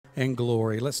and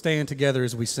glory. Let's stand together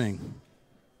as we sing.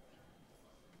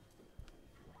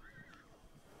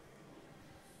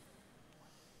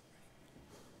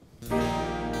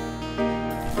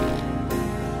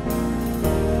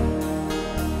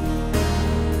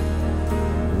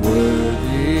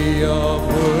 Worthy of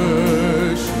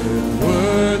worship,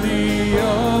 worthy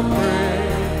of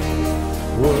praise,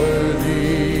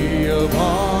 worthy of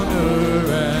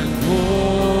honor and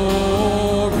glory,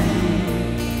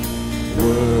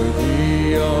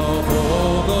 worthy of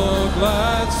all the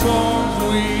glad songs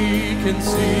we can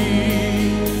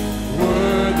sing,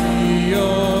 worthy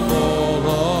of all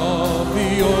of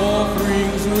the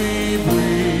offerings we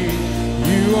bring.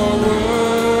 You are worthy,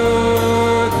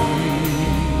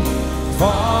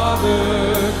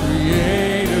 Father,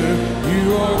 Creator, you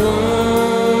are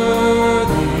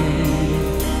worthy,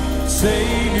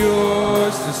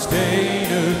 Savior,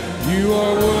 Sustainer, you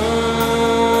are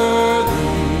worthy,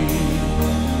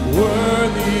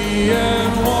 worthy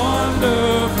and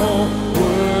wonderful,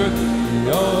 worthy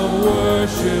of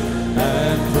worship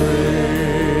and praise,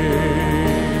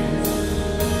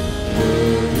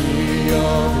 worthy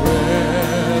of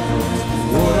reverence,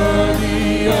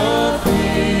 worthy of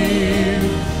fear,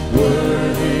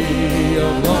 worthy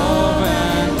of love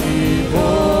and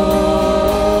devotion,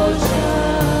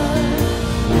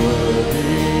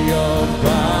 worthy of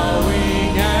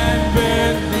bowing and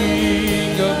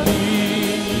bending of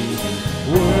knees,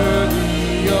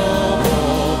 worthy of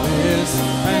all this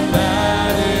and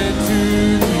added to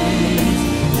these.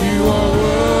 You are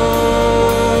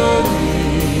worthy,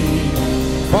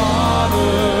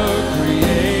 Father,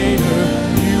 Creator,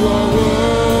 you are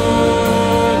worthy,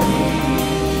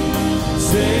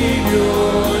 Savior,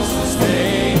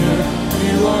 Sustainer,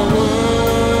 you are worthy,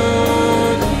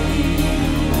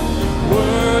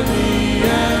 worthy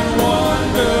and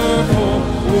wonderful,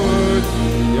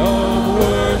 worthy of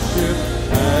worship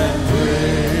and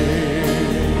praise.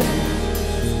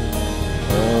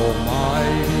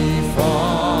 Almighty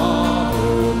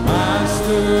Father,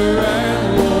 Master and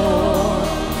Lord,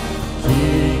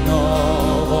 King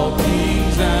of all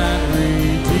kings and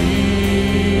Redeemer,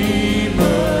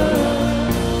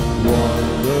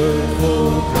 wonderful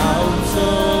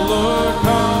Counselor,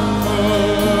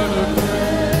 Comforter,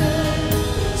 friend,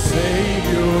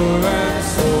 Savior and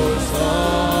source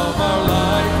of our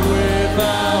life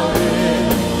without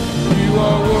end. You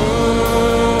are worthy,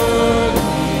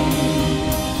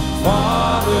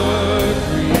 Father,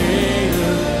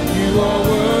 Creator, you are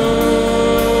worthy,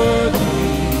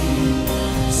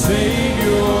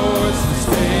 Savior,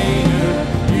 Sustainer,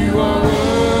 you are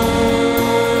worthy,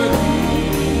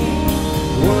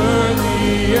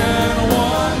 worthy and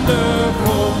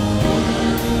wonderful,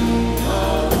 worthy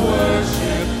of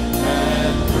worship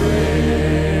and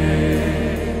praise.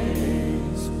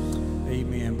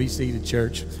 Amen. Be seated,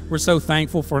 church. We're so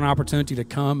thankful for an opportunity to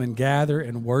come and gather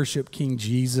and worship King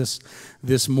Jesus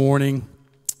this morning.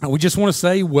 We just want to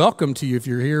say welcome to you. If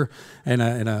you're here and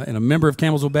a member of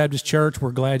Campbellsville Baptist Church,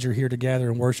 we're glad you're here to gather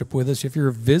and worship with us. If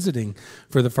you're visiting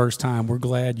for the first time, we're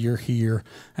glad you're here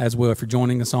as well. If you're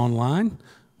joining us online,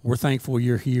 we're thankful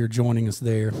you're here joining us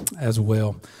there as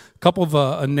well. A couple of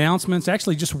announcements,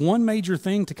 actually just one major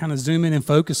thing to kind of zoom in and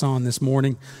focus on this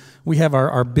morning. We have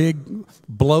our big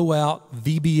blowout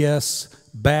VBS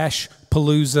Bash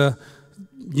Palooza.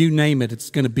 You name it, it's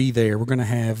going to be there. We're going to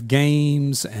have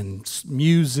games and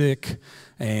music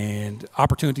and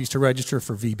opportunities to register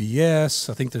for VBS.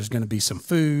 I think there's going to be some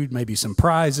food, maybe some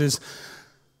prizes.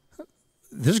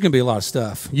 There's going to be a lot of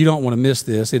stuff. You don't want to miss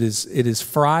this. It is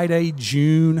Friday,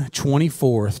 June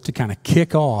 24th to kind of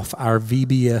kick off our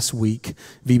VBS week.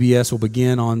 VBS will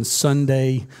begin on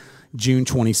Sunday, June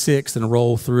 26th and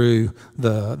roll through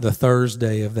the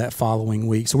Thursday of that following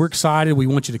week. So we're excited. We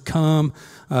want you to come,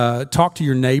 talk to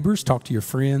your neighbors, talk to your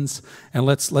friends, and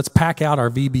let's pack out our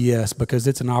VBS because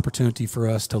it's an opportunity for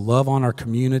us to love on our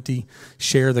community,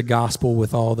 share the gospel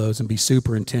with all those, and be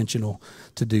super intentional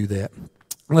to do that.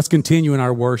 Let's continue in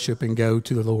our worship and go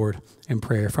to the Lord in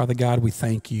prayer. Father God, we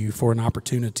thank you for an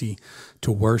opportunity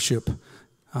to worship,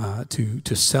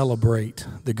 to celebrate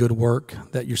the good work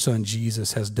that your Son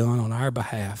Jesus has done on our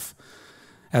behalf.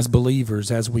 As believers,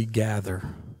 as we gather,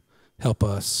 help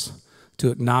us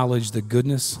to acknowledge the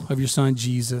goodness of your Son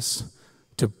Jesus,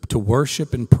 to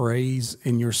worship and praise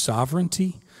in your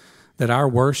sovereignty, that our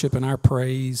worship and our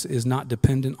praise is not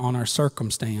dependent on our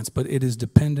circumstance, but it is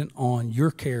dependent on your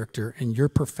character and your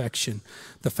perfection,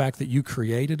 the fact that you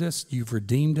created us, you've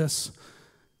redeemed us,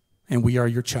 and we are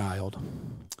your child.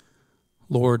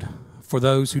 Lord, for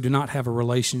those who do not have a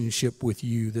relationship with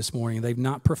you this morning, they've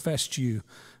not professed you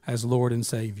as Lord and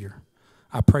Savior,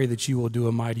 I pray that you will do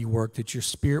a mighty work, that your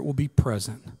Spirit will be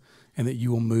present, and that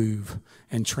you will move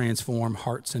and transform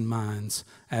hearts and minds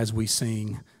as we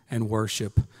sing and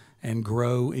worship and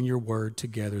grow in your word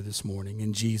together this morning.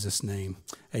 In Jesus' name,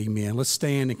 amen. Let's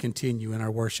stand and continue in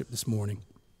our worship this morning.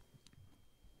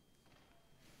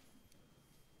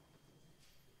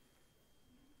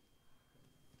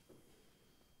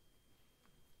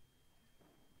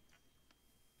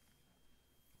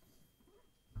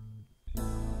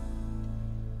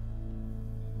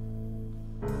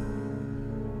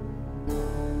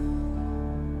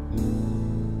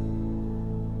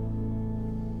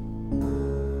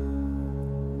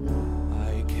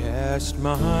 Cast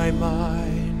my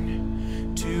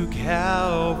mind to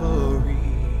Calvary,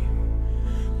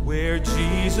 where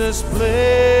Jesus bled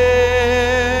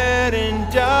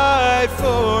and died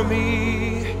for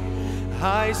me.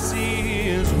 I see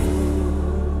his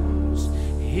wounds,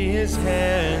 his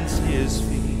hands, his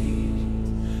feet,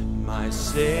 my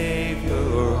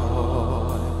Savior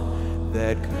on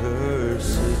that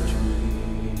cursed tree.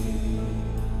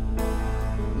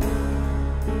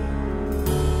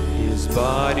 His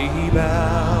body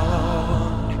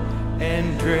bound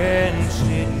and drenched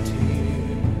in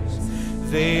tears,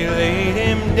 they laid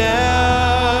him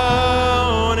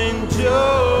down in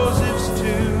Joseph's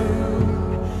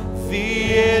tomb,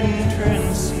 the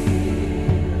entrance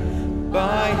sealed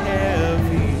by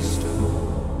heavy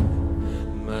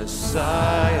stone,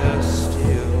 Messiah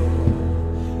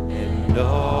still and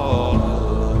all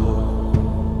alone.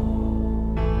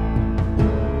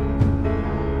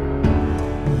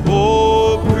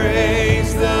 Oh,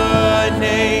 praise the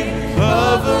name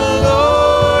of the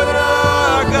Lord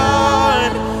our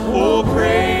God. Oh,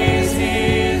 praise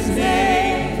his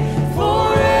name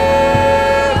forevermore.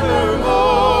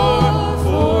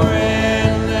 For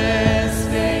endless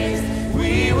days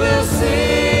we will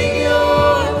sing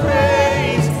your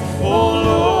praise. Oh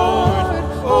Lord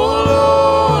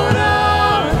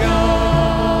our God.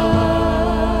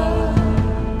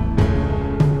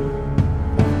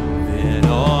 Then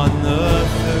on the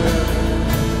third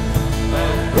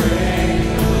of break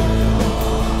of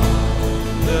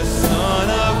dawn, the Son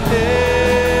of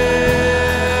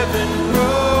Heaven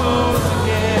rose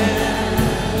again.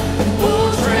 Oh,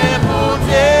 trample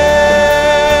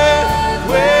death,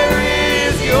 where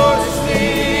is your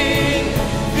sting?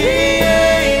 The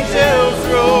angels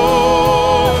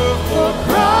roar for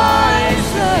Christ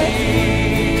the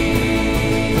King.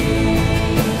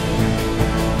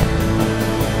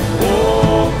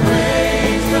 Oh,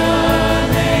 praise the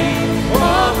name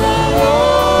of the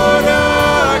Lord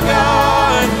our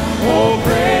God. Oh,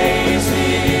 praise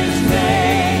his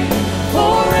name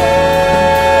forevermore.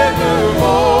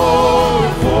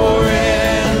 For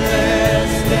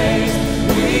endless days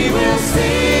we will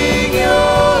sing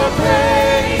your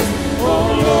praise. Oh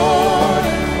Lord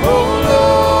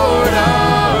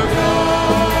our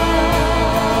God.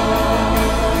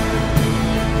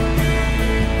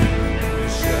 We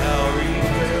shall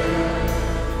return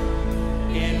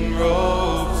in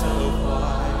robes of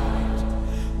white.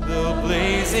 The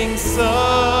blazing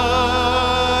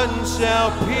sun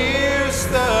shall pierce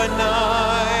the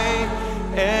night,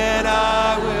 and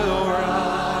I will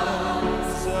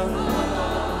rise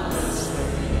among the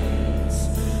saints,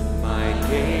 my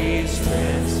gaze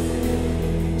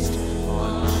transfixed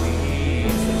on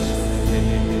Jesus'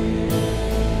 face.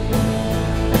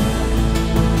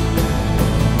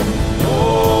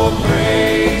 Oh,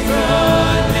 praise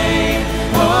the name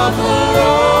of the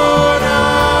Lord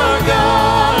our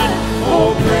God.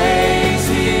 Oh, praise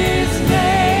his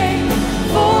name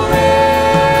forevermore.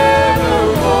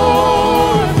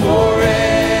 For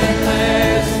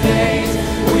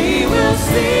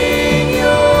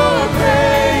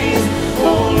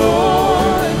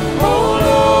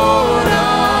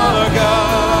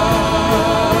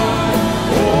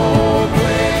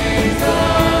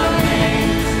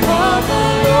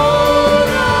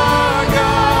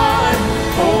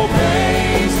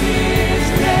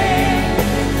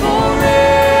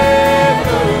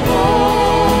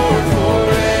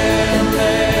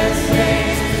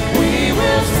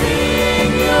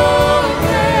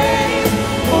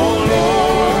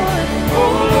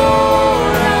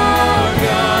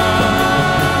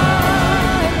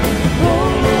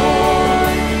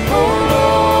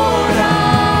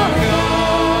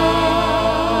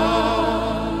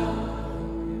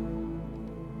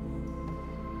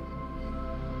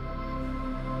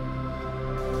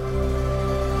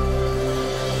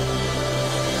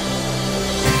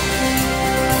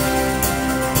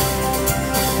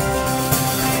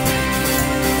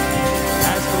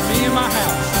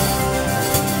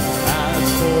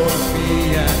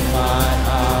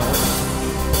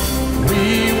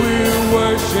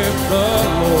with the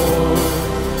Lord.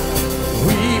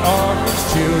 We are His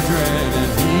children,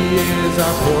 and He is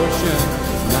our portion,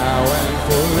 now and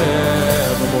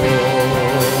forevermore.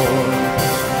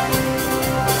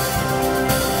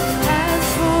 As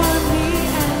for me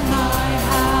and my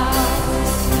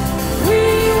house, we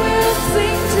will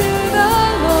sing to the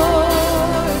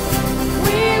Lord.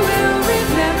 We will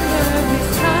remember His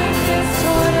kindness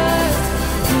toward us,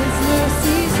 His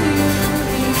mercies new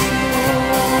each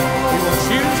morning. We will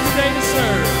choose today to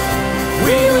serve.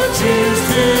 We will choose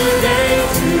today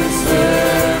to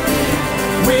serve Him.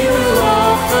 We will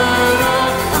offer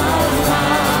up our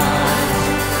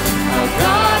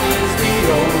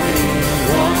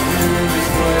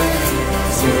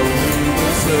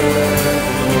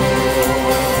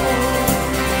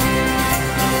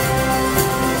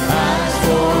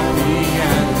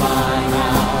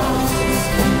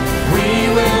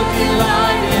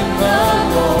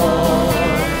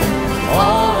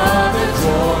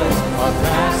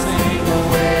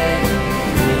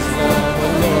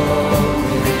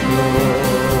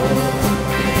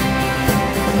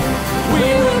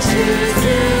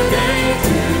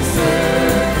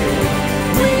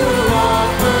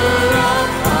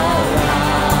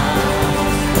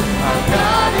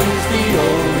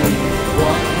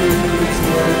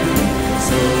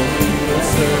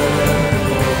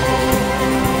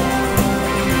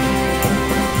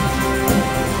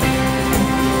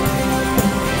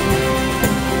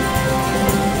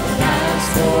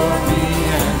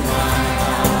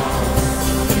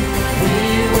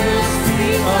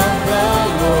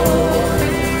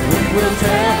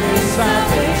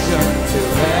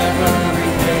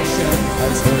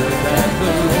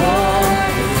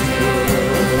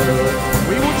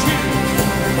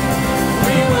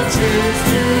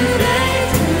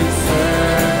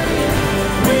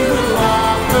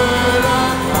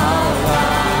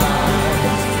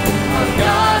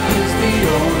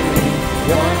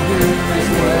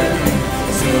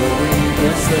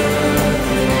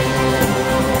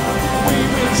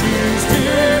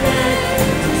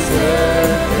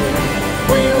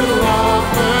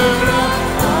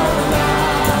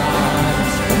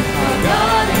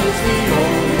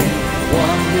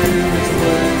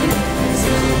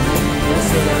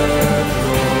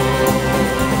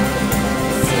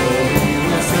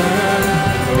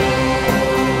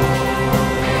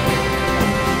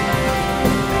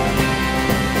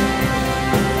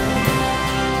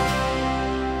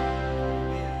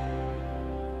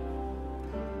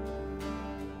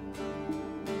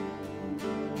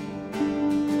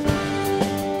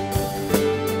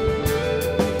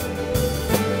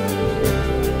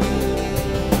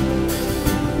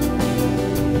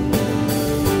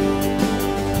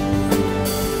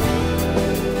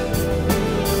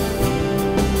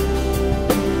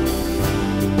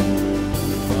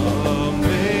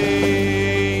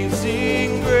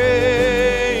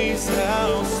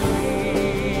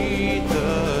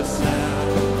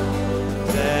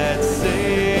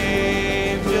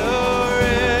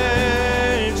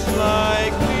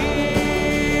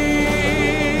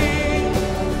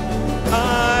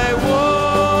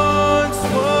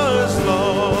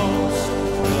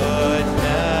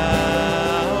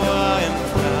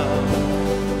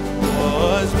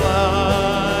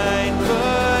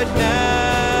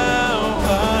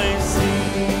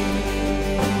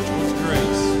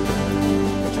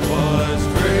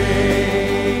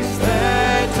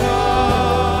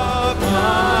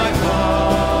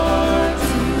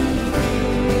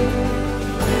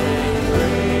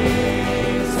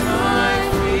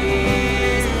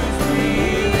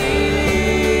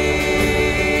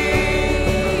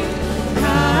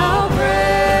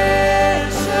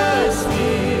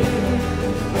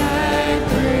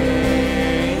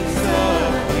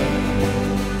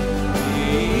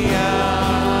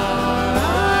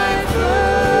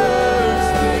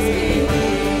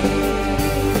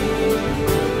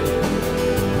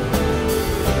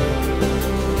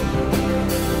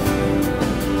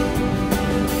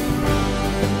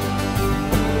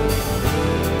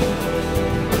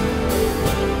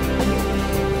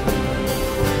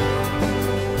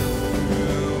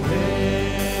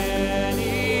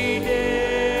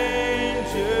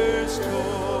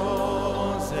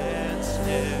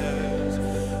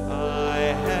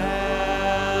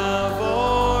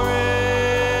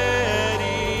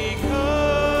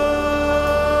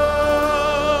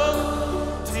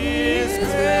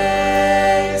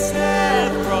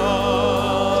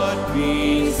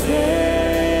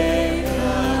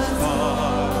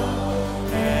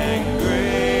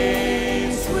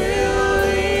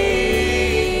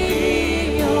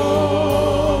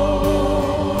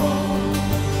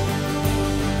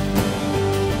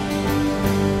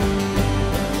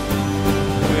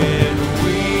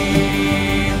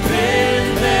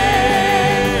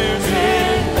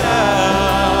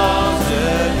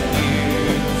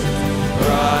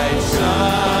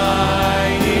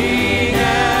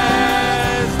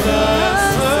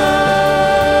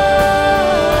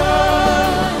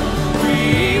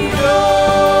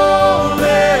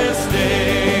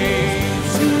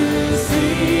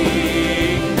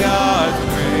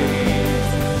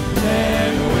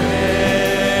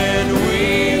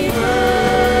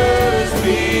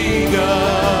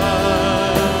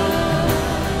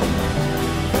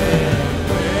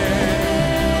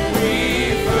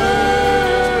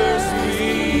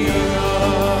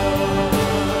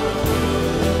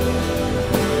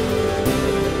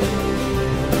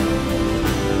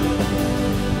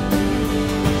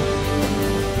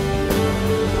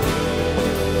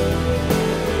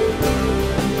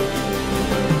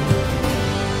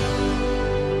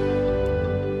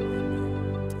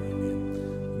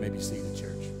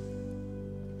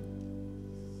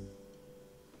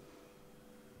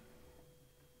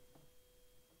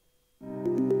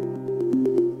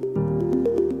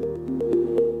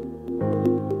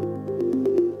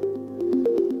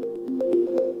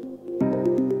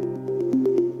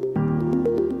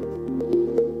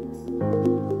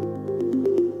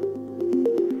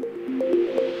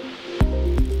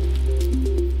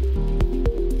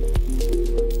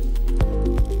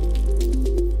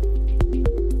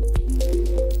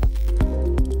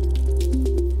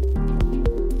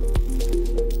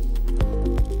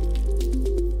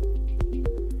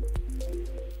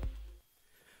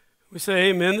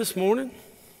say amen this morning?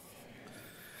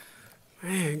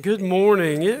 Man, good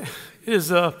morning. It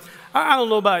is, I don't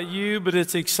know about you, but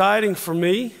it's exciting for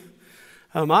me.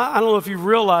 I don't know if you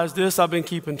realize this. I've been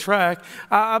keeping track.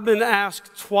 I've been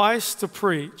asked twice to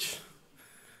preach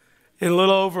in a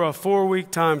little over a 4-week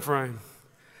time frame.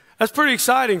 That's pretty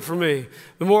exciting for me.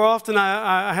 The more often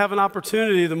I have an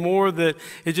opportunity, the more that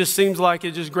it just seems like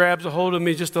it just grabs a hold of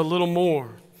me just a little more.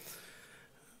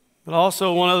 But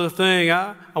also one other thing,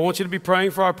 I want you to be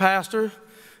praying for our pastor.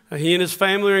 He and his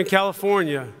family are in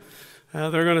California. They're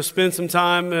going to spend some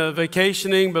time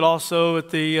vacationing, but also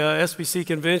at the SBC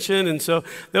convention. And so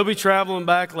they'll be traveling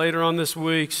back later on this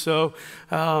week. So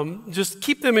just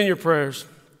keep them in your prayers.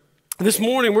 This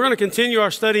morning, we're going to continue our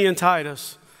study in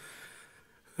Titus.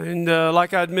 And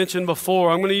like I'd mentioned before,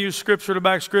 I'm going to use scripture to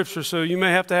back scripture, so you may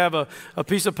have to have a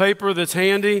piece of paper that's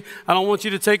handy. I don't want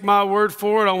you to take my word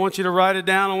for it. I want you to write it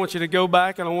down. I want you to go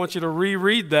back, and I want you to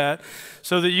reread that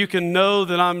so that you can know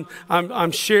that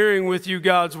I'm sharing with you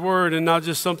God's word and not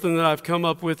just something that I've come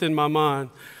up with in my mind.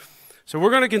 So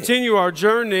we're going to continue our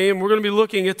journey, and we're going to be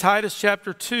looking at Titus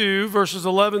chapter 2, verses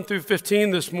 11 through 15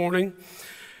 this morning.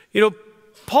 You know,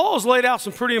 Paul has laid out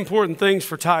some pretty important things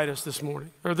for Titus this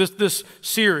morning, or this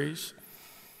series.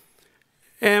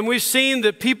 And we've seen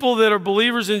that people that are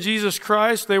believers in Jesus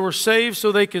Christ, they were saved so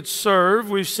they could serve.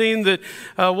 We've seen that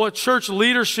what church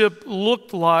leadership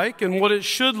looked like and what it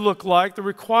should look like, the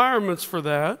requirements for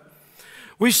that.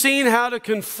 We've seen how to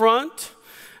confront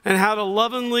and how to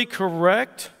lovingly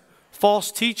correct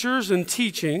false teachers and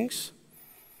teachings.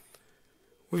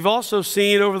 We've also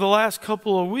seen over the last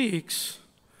couple of weeks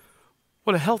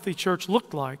what a healthy church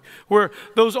looked like, where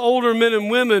those older men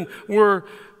and women were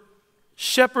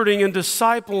shepherding and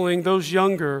discipling those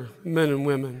younger men and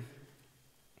women.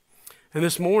 And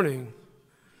this morning,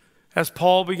 as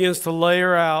Paul begins to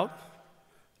layer out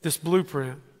this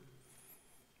blueprint,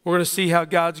 we're going to see how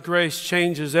God's grace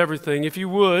changes everything. If you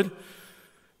would,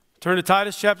 turn to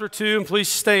Titus chapter 2 and please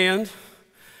stand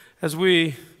as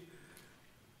we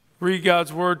read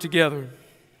God's word together.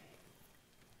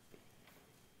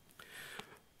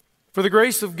 For the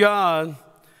grace of God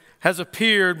has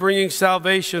appeared, bringing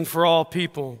salvation for all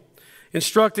people,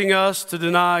 instructing us to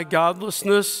deny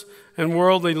godlessness and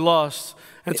worldly lusts,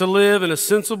 and to live in a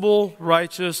sensible,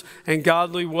 righteous, and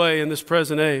godly way in this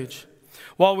present age,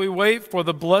 while we wait for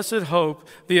the blessed hope,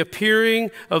 the appearing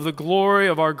of the glory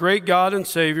of our great God and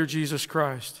Savior, Jesus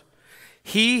Christ.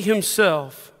 He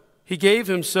gave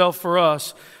himself for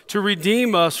us to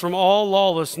redeem us from all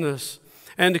lawlessness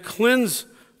and to cleanse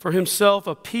for himself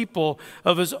a people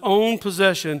of his own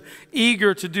possession,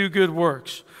 eager to do good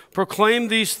works. Proclaim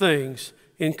these things,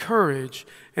 encourage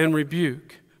and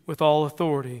rebuke with all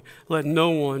authority. Let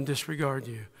no one disregard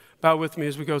you. Bow with me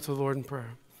as we go to the Lord in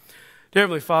prayer. Dear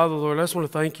Heavenly Father, Lord, I just want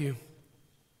to thank you,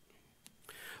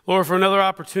 Lord, for another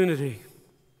opportunity.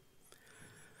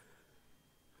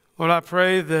 Lord, I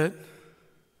pray that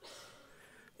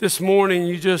this morning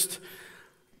you just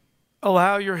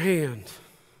allow your hand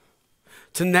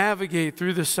to navigate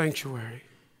through this sanctuary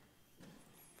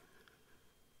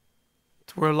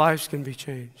to where lives can be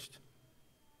changed.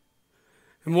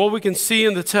 And what we can see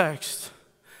in the text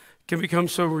can become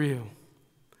so real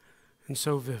and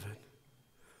so vivid.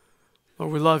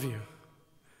 Lord, we love you.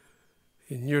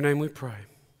 In your name we pray.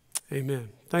 Amen.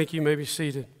 Thank you. You may be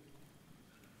seated.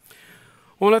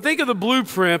 When I think of the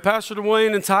blueprint, Pastor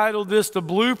Dwayne entitled this The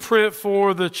Blueprint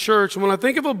for the Church. And when I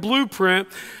think of a blueprint,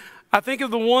 I think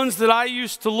of the ones that I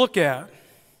used to look at.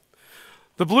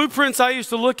 The blueprints I used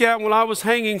to look at when I was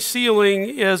hanging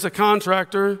ceiling as a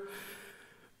contractor,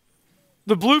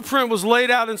 the blueprint was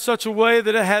laid out in such a way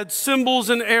that it had symbols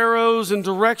and arrows and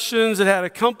directions. It had a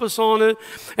compass on it.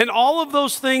 And all of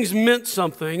those things meant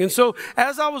something. And so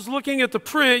as I was looking at the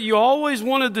print, you always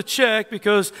wanted to check,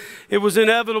 because it was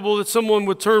inevitable that someone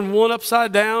would turn one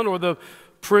upside down or the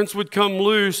prints would come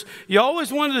loose. You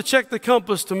always wanted to check the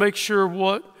compass to make sure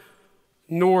what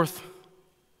north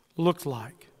looked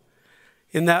like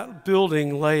in that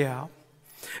building layout.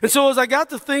 And so as I got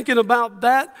to thinking about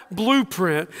that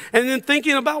blueprint and then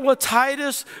thinking about what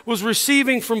Titus was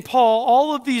receiving from Paul,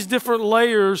 all of these different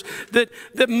layers that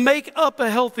make up a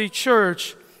healthy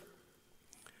church,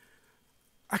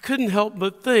 I couldn't help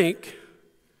but think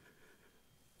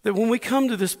that when we come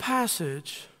to this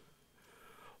passage,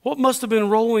 what must have been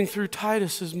rolling through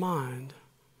Titus's mind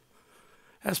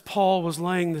as Paul was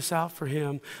laying this out for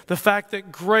him, the fact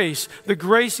that grace, the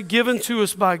grace given to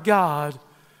us by God,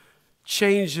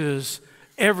 changes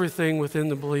everything within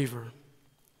the believer.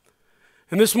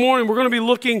 And this morning we're going to be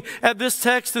looking at this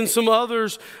text and some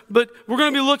others, but we're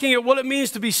going to be looking at what it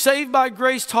means to be saved by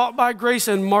grace, taught by grace,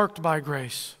 and marked by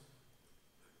grace.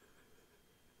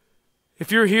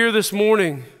 If you're here this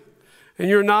morning and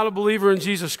you're not a believer in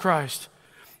Jesus Christ,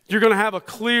 you're going to have a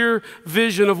clear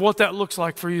vision of what that looks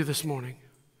like for you this morning.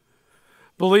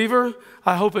 Believer,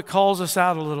 I hope it calls us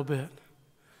out a little bit.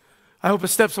 I hope it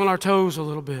steps on our toes a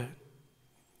little bit.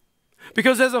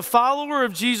 Because as a follower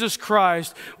of Jesus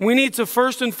Christ, we need to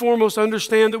first and foremost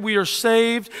understand that we are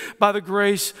saved by the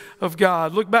grace of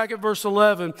God. Look back at verse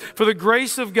 11. For the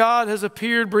grace of God has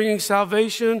appeared, bringing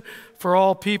salvation for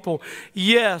all people.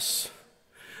 Yes,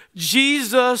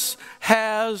 Jesus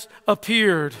has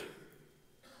appeared.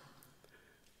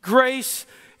 Grace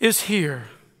is here.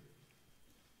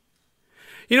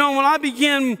 You know, when I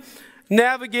began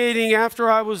navigating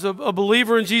after I was a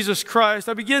believer in Jesus Christ,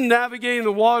 I began navigating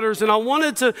the waters, and I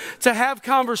wanted to have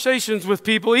conversations with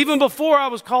people even before I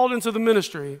was called into the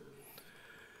ministry.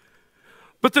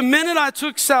 But the minute I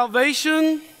took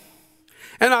salvation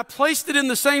and I placed it in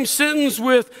the same sentence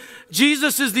with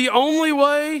Jesus is the only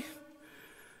way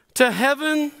to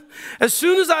heaven, as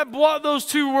soon as I brought those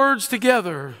two words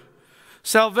together,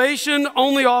 salvation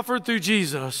only offered through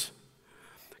Jesus,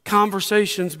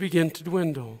 conversations begin to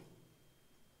dwindle.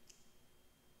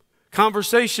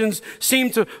 Conversations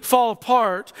seem to fall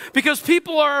apart because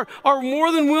people are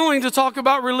more than willing to talk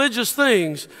about religious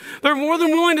things. They're more than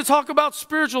willing to talk about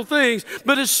spiritual things.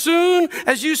 But as soon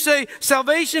as you say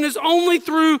salvation is only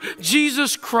through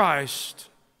Jesus Christ,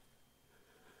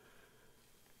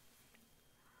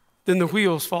 then the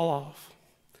wheels fall off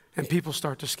and people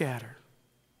start to scatter.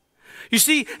 You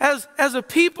see, as a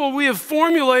people, we have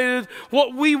formulated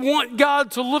what we want God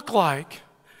to look like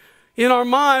in our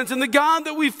minds. And the God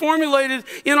that we formulated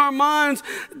in our minds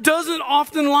doesn't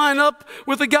often line up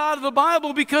with the God of the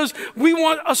Bible because we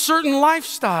want a certain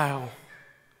lifestyle.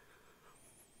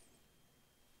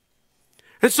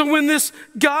 And so when this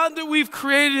God that we've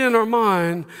created in our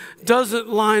mind doesn't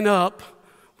line up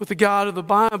with the God of the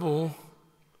Bible,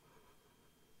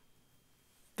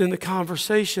 then the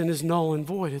conversation is null and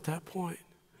void at that point.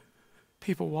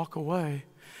 People walk away.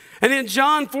 And in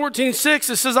John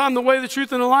 14:6, it says, I'm the way, the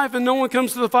truth, and the life, and no one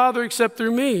comes to the Father except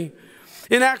through me.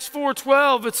 In Acts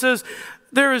 4:12, it says,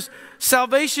 there is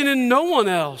salvation in no one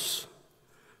else,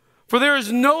 for there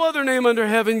is no other name under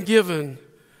heaven given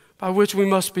by which we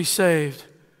must be saved.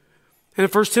 And in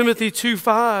 1 Timothy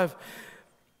 2:5,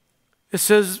 it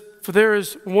says, for there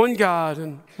is one God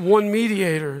and one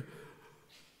mediator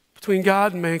between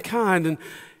God and mankind, and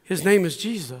his name is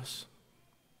Jesus.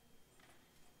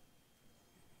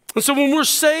 And so when we're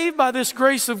saved by this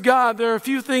grace of God, there are a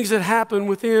few things that happen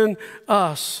within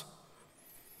us.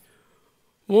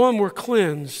 One, we're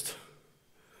cleansed.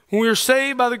 When we are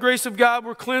saved by the grace of God,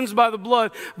 we're cleansed by the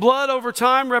blood. Blood over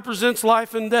time represents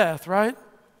life and death, right?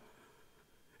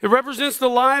 It represents the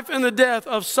life and the death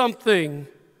of something.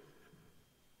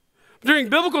 During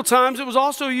biblical times, it was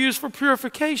also used for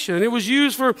purification. It was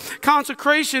used for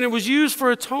consecration. It was used for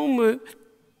atonement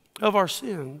of our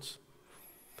sins.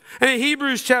 And in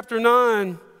Hebrews chapter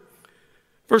 9,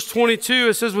 verse 22,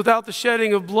 it says, without the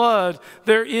shedding of blood,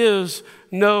 there is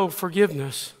no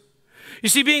forgiveness. You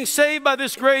see, being saved by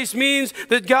this grace means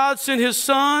that God sent his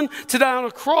Son to die on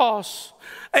a cross,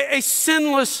 a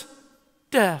sinless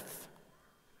death.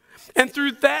 And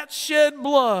through that shed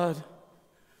blood,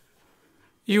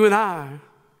 you and I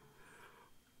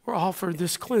were offered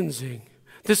this cleansing,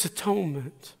 this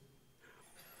atonement.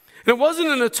 And it wasn't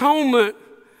an atonement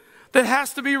that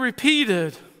has to be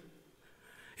repeated.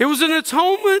 It was an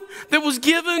atonement that was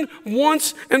given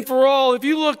once and for all. If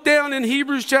you look down in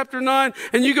Hebrews chapter 9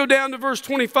 and you go down to verse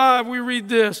 25, we read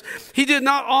this. He did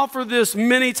not offer this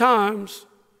many times.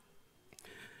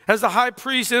 As the high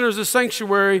priest enters the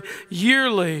sanctuary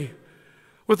yearly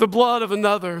with the blood of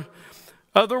another,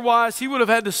 otherwise, he would have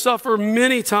had to suffer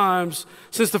many times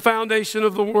since the foundation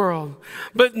of the world.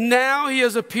 But now he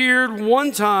has appeared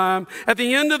one time at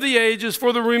the end of the ages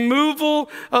for the removal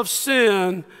of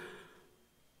sin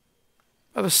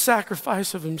by the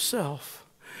sacrifice of himself.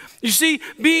 You see,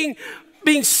 being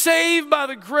saved by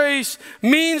the grace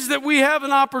means that we have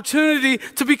an opportunity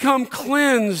to become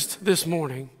cleansed this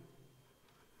morning.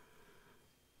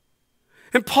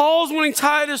 And Paul's wanting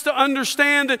Titus to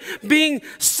understand that being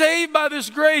saved by this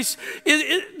grace,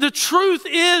 the truth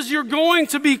is you're going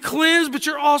to be cleansed, but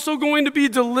you're also going to be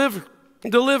delivered.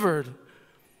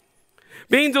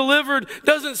 Being delivered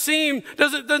doesn't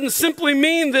simply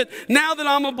mean that now that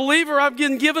I'm a believer, I've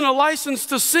been given a license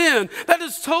to sin. That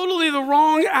is totally the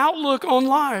wrong outlook on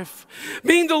life.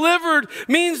 Being delivered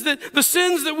means that the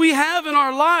sins that we have in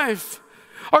our life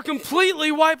are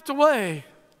completely wiped away.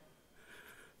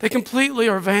 They completely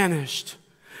are vanished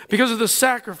because of the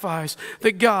sacrifice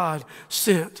that God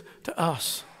sent to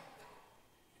us.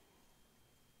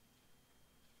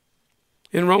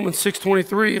 In Romans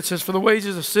 6:23, it says, "For the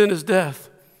wages of sin is death,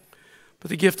 but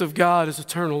the gift of God is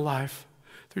eternal life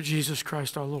through Jesus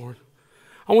Christ our Lord."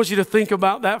 I want you to think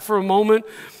about that for a moment.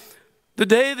 The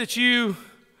day that you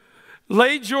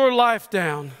laid your life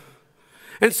down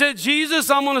and said, "Jesus,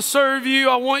 I'm going to serve you.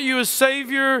 I want you as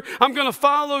Savior. I'm going to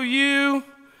follow you."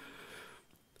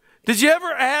 Did you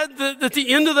ever add at the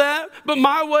end of that, "But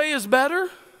my way is better"?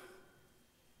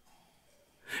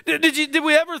 Did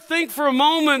we ever think for a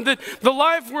moment that the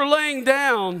life we're laying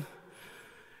down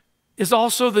is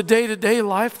also the day-to-day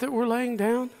life that we're laying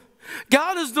down?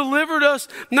 God has delivered us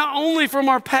not only from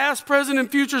our past, present, and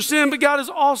future sin, but God has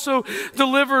also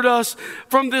delivered us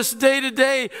from this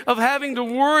day-to-day of having to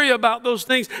worry about those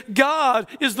things. God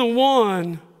is the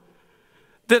one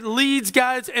that leads,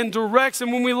 guides, and directs.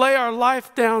 And when we lay our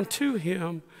life down to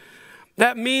Him,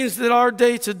 that means that our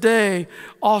day-to-day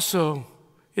also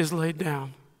is laid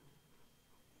down.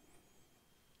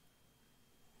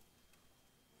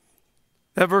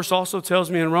 That verse also tells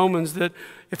me in Romans that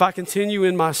if I continue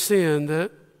in my sin,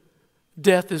 that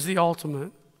death is the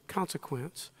ultimate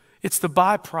consequence. It's the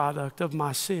byproduct of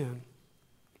my sin.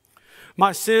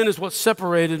 My sin is what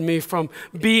separated me from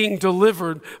being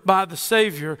delivered by the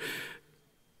Savior.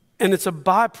 And it's a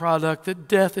byproduct that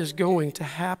death is going to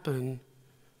happen.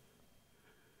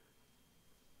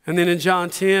 And then in John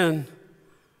 10,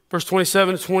 verse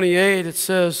 27 to 28, it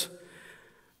says,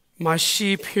 "My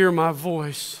sheep hear my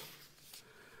voice."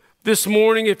 This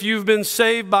morning, if you've been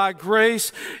saved by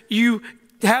grace, you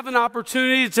have an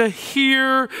opportunity to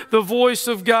hear the voice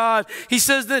of God. He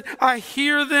says that I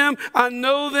hear them, I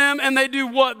know them, and they do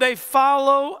what? They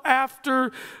follow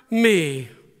after me.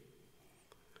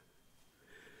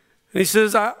 And he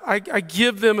says, I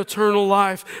give them eternal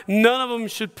life. None of them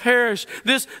should perish.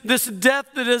 This death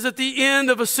that is at the end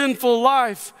of a sinful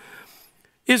life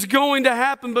is going to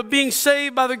happen, but being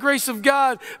saved by the grace of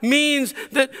God means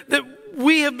that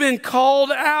we have been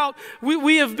called out.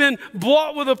 We have been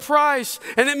bought with a price,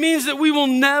 and it means that we will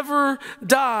never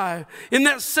die. In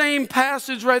that same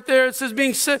passage right there, it says,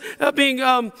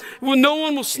 no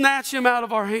one will snatch him out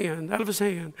of his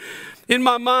hand. In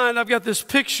my mind, I've got this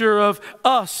picture of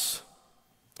us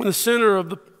in the center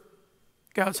of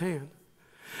God's hand.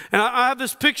 And I have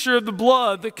this picture of the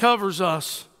blood that covers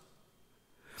us.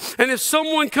 And if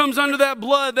someone comes under that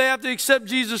blood, they have to accept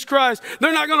Jesus Christ.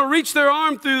 They're not going to reach their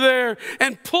arm through there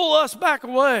and pull us back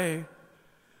away.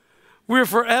 We're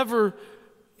forever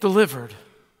delivered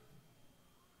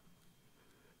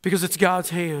because it's God's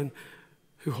hand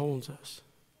who holds us.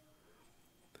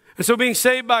 And so being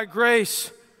saved by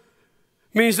grace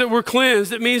means that we're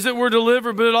cleansed. It means that we're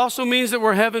delivered, but it also means that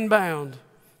we're heaven bound.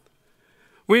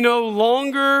 We no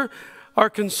longer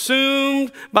are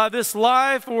consumed by this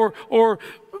life, or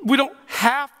we don't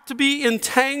have to be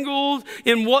entangled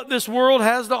in what this world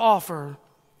has to offer.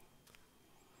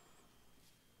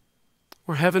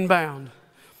 We're heaven bound.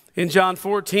 In John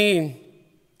 14,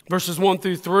 verses 1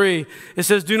 through 3, it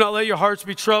says, "Do not let your hearts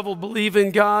be troubled. Believe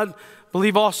in God.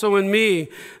 Believe also in me."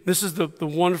 This is the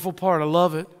wonderful part. I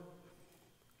love it.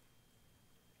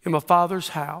 "In my Father's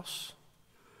house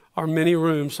are many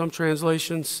rooms." Some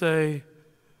translations say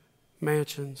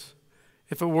mansions.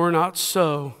 "If it were not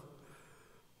so,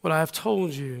 would I have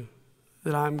told you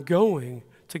that I'm going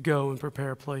to go and prepare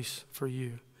a place for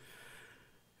you?"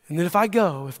 And then if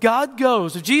God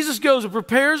goes, if Jesus goes and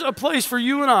prepares a place for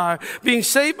you and I, being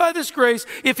saved by this grace,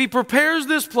 if He prepares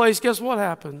this place, guess what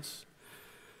happens?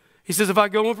 He says, "If I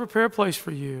go and prepare a place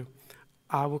for you,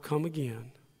 I will come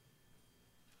again."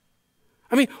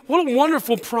 I mean, what a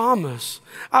wonderful promise.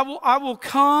 I will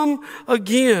come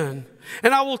again,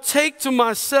 and I will take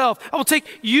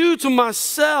you to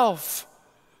myself,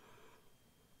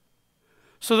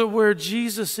 so that where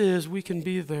Jesus is, we can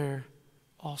be there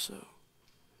also.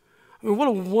 I mean, what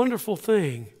a wonderful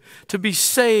thing to be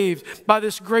saved by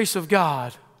this grace of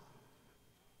God.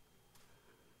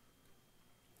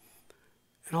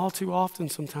 And all too often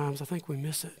sometimes I think we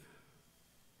miss it.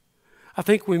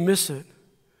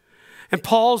 And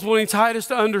Paul's wanting Titus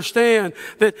to understand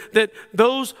that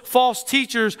those false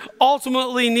teachers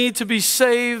ultimately need to be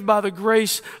saved by the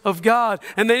grace of God.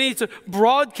 And they need to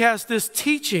broadcast this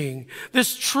teaching,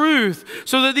 this truth,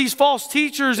 so that these false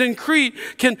teachers in Crete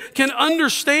can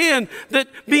understand that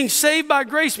being saved by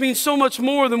grace means so much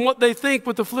more than what they think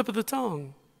with the flip of the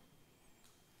tongue.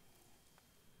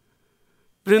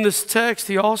 But in this text,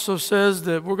 he also says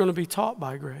that we're going to be taught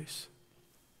by grace.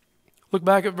 Look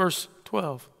back at verse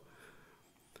 12.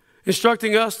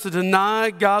 "Instructing us to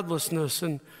deny godlessness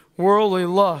and worldly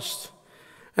lust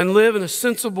and live in a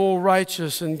sensible,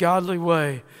 righteous, and godly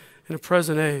way in the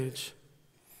present age."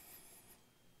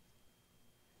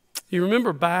 You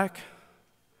remember back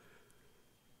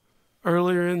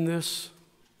earlier in this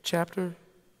chapter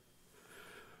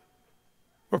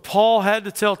where Paul had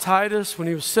to tell Titus when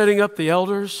he was setting up the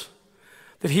elders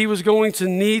that he was going to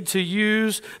need to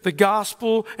use the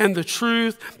gospel and the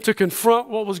truth to confront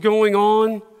what was going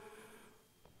on.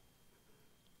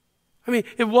 I mean,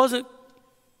 it wasn't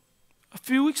a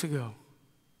few weeks ago.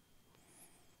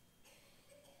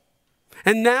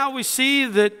 And now we see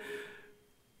that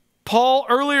Paul,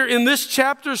 earlier in this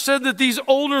chapter, said that these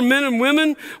older men and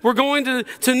women were going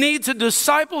to need to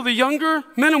disciple the younger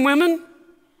men and women.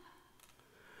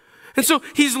 And so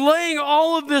he's laying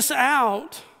all of this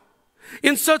out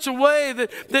in such a way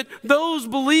that those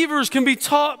believers can be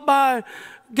taught by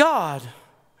God,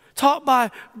 taught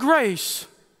by grace.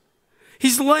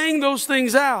 He's laying those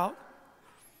things out.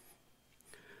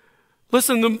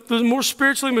 Listen, the more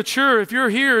spiritually mature, if you're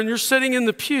here and you're sitting in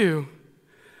the pew,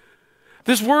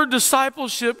 this word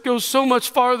discipleship goes so much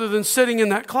farther than sitting in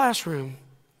that classroom.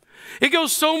 It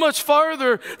goes so much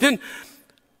farther than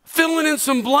filling in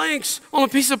some blanks on a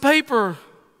piece of paper.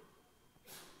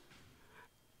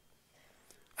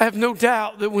 I have no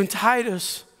doubt that when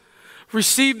Titus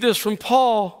received this from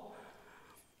Paul,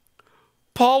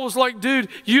 Paul was like, dude,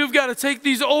 you've got to take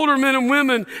these older men and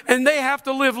women and they have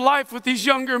to live life with these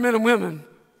younger men and women.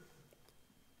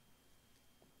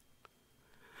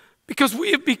 Because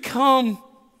we have become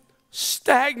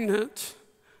stagnant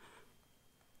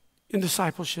in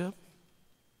discipleship.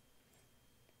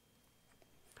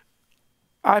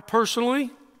 I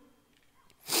personally,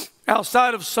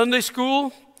 outside of Sunday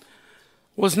school,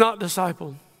 was not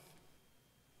discipled.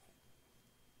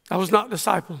 I was not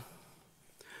discipled.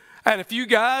 I had a few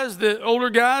older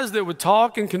guys that would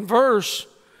talk and converse,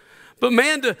 but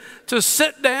man, to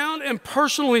sit down and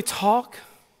personally talk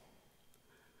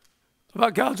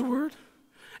about God's word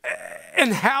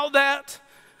and how that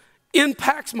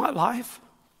impacts my life,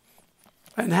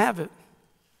 I didn't have it.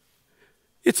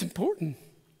 It's important.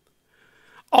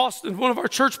 Austin, one of our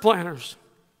church planners,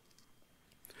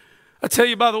 I tell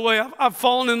you, by the way, I've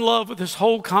fallen in love with this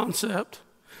whole concept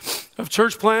of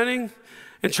church planning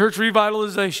and church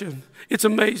revitalization. It's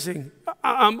amazing.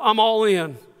 I'm all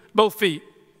in, both feet.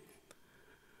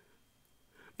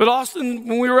 But Austin,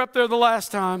 when we were up there the last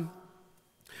time,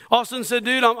 Austin said,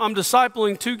 dude, I'm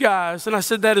discipling 2 guys. And I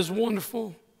said, that is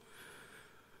wonderful.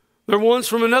 They're ones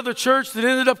from another church that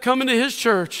ended up coming to his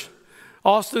church.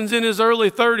 Austin's in his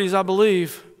early 30s, I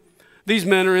believe. These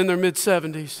men are in their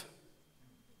mid-70s.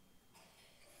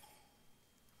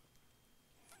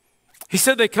 He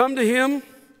said they come to him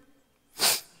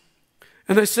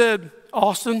and they said,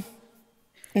 Austin,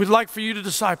 we'd like for you to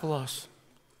disciple us.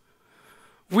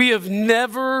 We have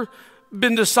never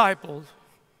been discipled.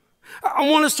 I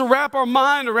want us to wrap our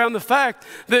mind around the fact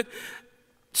that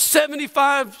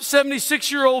 75,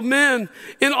 76-year-old men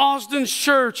in Austin's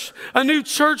church, a new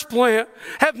church plant,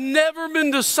 have never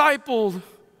been discipled.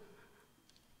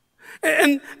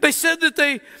 And they said that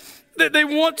they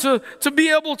want to be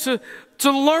able to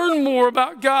learn more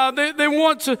about God. They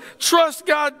want to trust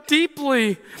God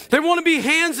deeply. They want to be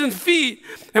hands and feet.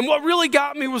 And what really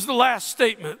got me was the last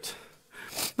statement.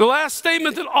 The last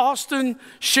statement that Austin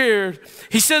shared.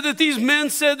 He said that these men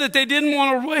said that they didn't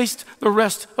want to waste the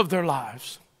rest of their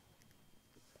lives.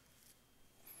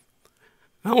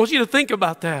 I want you to think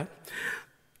about that.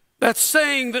 That's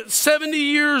saying that 70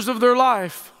 years of their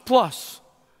life plus,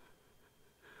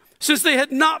 since they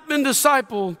had not been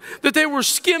discipled, that they were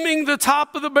skimming the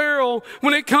top of the barrel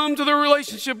when it comes to their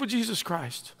relationship with Jesus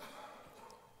Christ.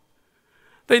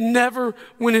 They never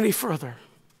went any further.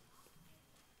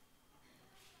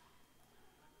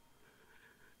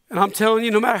 And I'm telling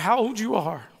you, no matter how old you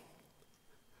are,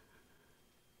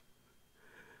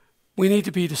 we need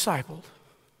to be discipled.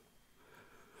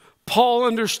 Paul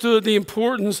understood the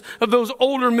importance of those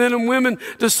older men and women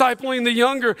discipling the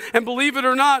younger. And believe it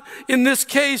or not, in this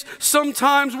case,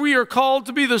 sometimes we are called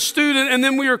to be the student, and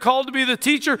then we are called to be the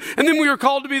teacher, and then we are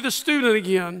called to be the student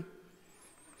again.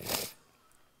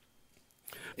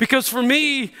 Because for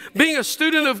me, being a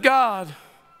student of God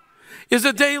is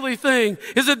a daily thing,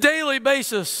 is a daily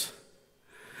basis.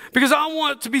 Because I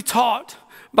want to be taught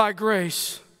by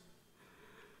grace.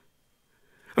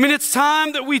 I mean, it's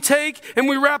time that we take and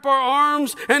we wrap our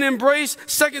arms and embrace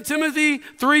 2 Timothy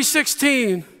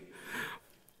 3:16.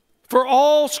 For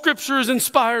all scripture is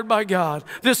inspired by God.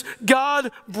 This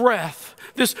God breath,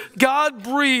 this God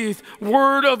breathed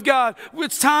word of God.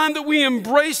 It's time that we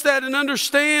embrace that and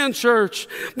understand, church,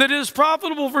 that it is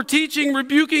profitable for teaching,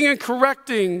 rebuking, and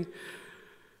correcting,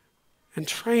 and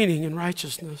training in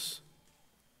righteousness.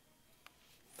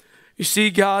 You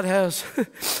see, God has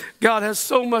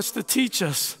so much to teach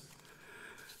us.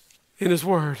 in His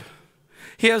Word.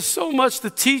 He has so much to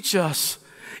teach us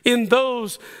in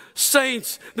those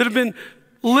saints that have been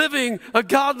living a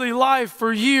godly life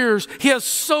for years. He has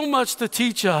so much to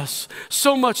teach us,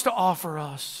 so much to offer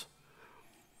us.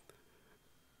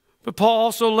 But Paul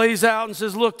also lays out and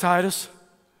says, look, Titus,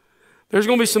 there's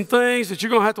going to be some things that you're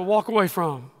going to have to walk away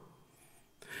from.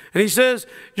 And he says,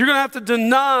 you're going to have to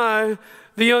deny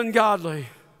the ungodly.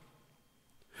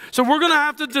 So we're going to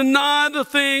have to deny the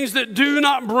things that do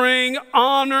not bring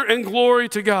honor and glory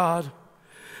to God.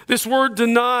 This word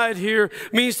denied here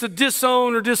means to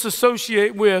disown or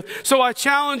disassociate with. So I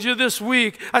challenge you this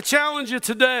week, I challenge you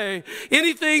today,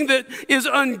 anything that is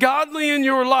ungodly in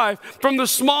your life, from the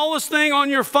smallest thing on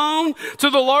your phone to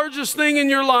the largest thing in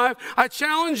your life, I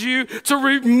challenge you to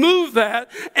remove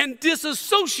that and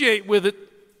disassociate with it.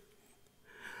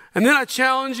 And then I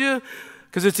challenge you,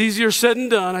 because it's easier said than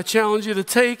done, I challenge you to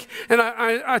take and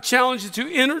I challenge you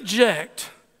to interject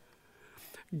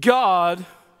God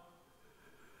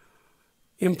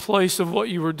in place of what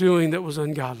you were doing that was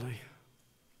ungodly.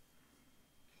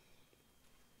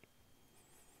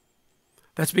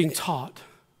 That's being taught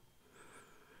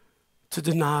to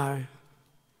deny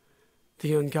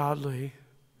the ungodly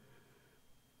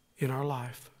in our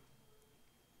life.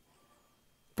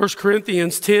 1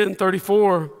 Corinthians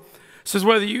 10:34 says,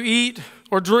 whether you eat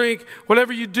or drink,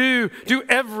 whatever you do, do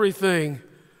everything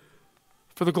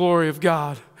for the glory of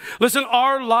God. Listen,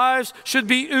 our lives should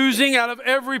be oozing out of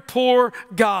every pore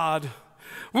God.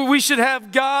 We should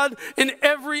have God in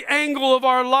every angle of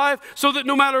our life so that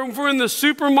no matter if we're in the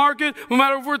supermarket, no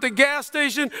matter if we're at the gas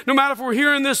station, no matter if we're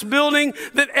here in this building,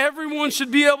 that everyone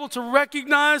should be able to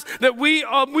recognize that we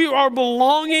are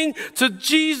belonging to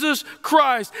Jesus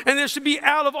Christ. And it should be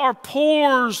out of our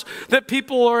pores that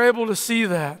people are able to see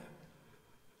that.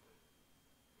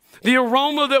 The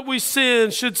aroma that we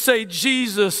send should say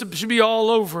Jesus. It should be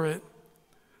all over it.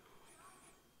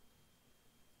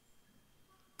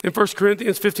 In 1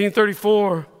 Corinthians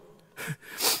 15:34,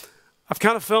 I've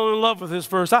kind of fallen in love with this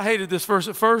verse. I hated this verse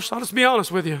at first. I'll just be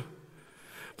honest with you.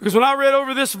 Because when I read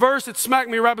over this verse, it smacked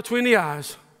me right between the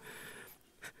eyes.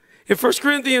 In 1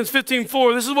 Corinthians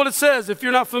 15:4, this is what it says, if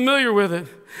you're not familiar with it.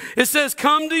 It says,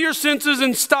 come to your senses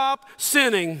and stop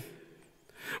sinning.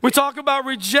 We talk about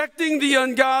rejecting the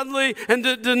ungodly and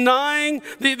denying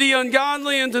the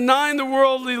ungodly and denying the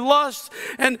worldly lust.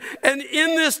 And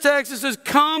in this text, it says,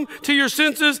 come to your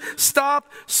senses,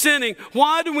 stop sinning.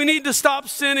 Why do we need to stop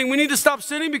sinning? We need to stop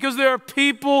sinning because there are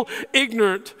people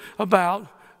ignorant about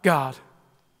God.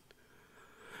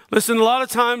 Listen, a lot of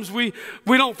times we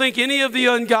don't think any of the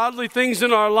ungodly things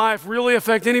in our life really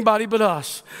affect anybody but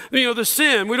us. You know, the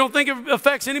sin, we don't think it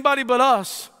affects anybody but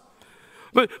us.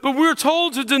 But we're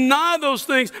told to deny those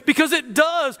things because it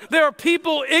does. There are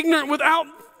people ignorant without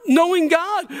knowing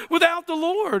God, without the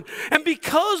Lord. And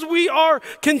because we are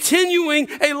continuing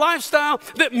a lifestyle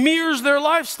that mirrors their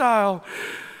lifestyle,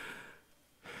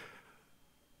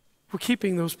 we're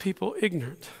keeping those people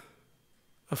ignorant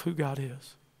of who God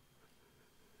is.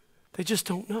 They just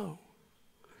don't know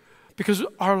because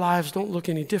our lives don't look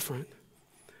any different.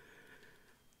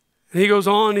 And he goes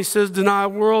on, he says, deny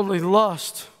worldly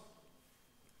lust.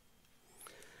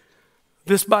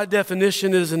 This, by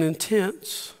definition, is an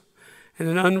intense and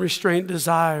an unrestrained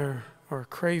desire or a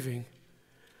craving.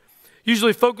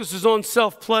 Usually focuses on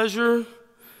self-pleasure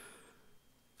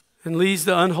and leads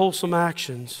to unwholesome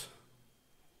actions.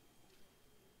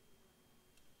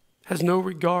 Has no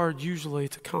regard usually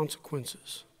to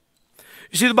consequences.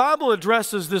 You see, the Bible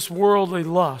addresses this worldly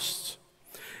lust.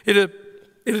 It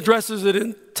addresses it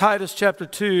in Titus chapter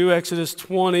 2, Exodus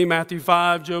 20, Matthew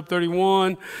 5, Job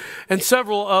 31, and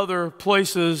several other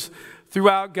places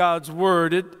throughout God's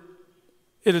Word.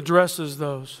 It addresses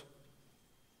those.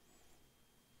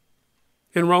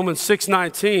 In Romans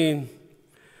 6:19,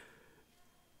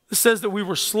 it says that we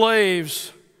were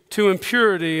slaves to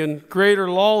impurity and greater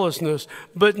lawlessness.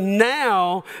 But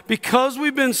now, because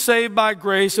we've been saved by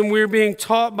grace and we're being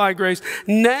taught by grace,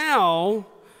 now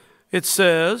it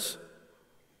says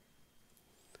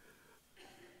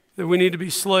that we need to be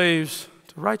slaves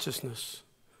to righteousness,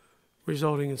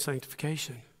 resulting in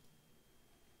sanctification.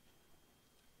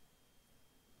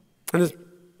 And in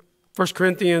 1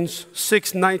 Corinthians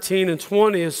 6:19 and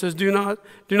 20, it says, do not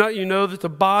you know that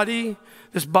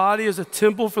this body is a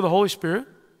temple for the Holy Spirit?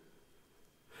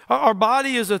 Our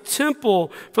body is a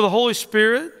temple for the Holy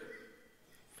Spirit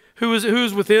who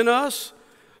is within us,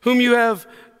 whom you have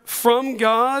from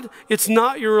God. It's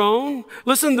not your own.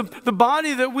 Listen, the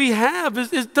body that we have,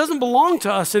 it doesn't belong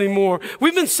to us anymore.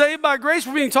 We've been saved by grace.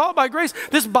 We're being taught by grace.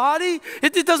 This body,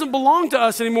 it doesn't belong to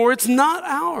us anymore. It's not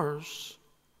ours.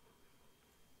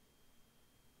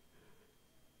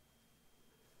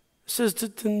 says to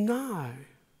deny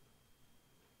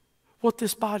what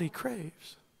this body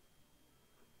craves.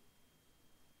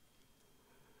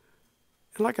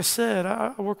 And like I said,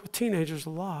 I work with teenagers a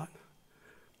lot.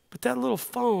 But that little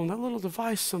phone, that little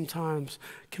device sometimes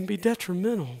can be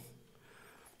detrimental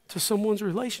to someone's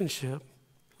relationship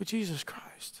with Jesus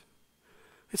Christ.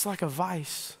 It's like a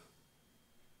vice.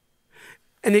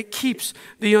 And it keeps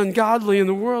the ungodly and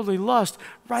the worldly lust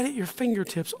right at your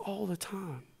fingertips all the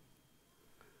time.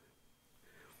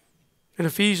 In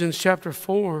Ephesians chapter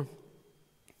 4,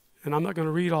 and I'm not going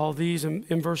to read all these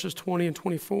in verses 20 and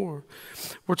 24,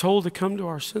 we're told to come to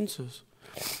our senses.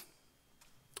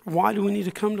 Why do we need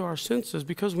to come to our senses?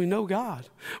 Because we know God.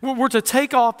 We're to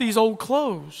take off these old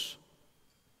clothes.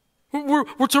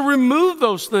 We're to remove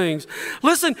those things.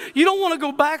 Listen, you don't want to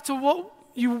go back to what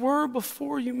you were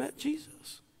before you met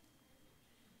Jesus.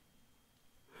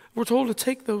 We're told to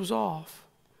take those off.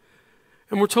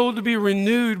 And we're told to be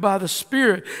renewed by the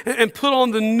Spirit and put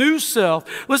on the new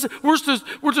self. Listen,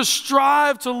 we're to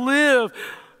strive to live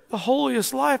the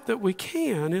holiest life that we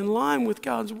can in line with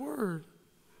God's Word.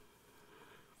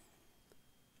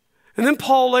 And then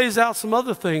Paul lays out some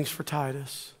other things for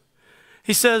Titus.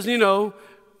 He says,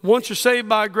 once you're saved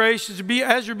by grace,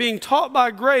 as you're being taught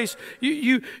by grace,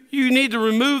 you need to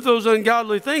remove those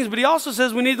ungodly things. But he also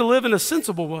says we need to live in a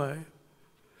sensible way.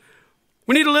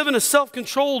 We need to live in a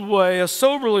self-controlled way, a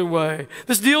soberly way.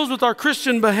 This deals with our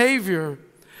Christian behavior.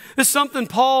 This is something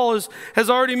Paul has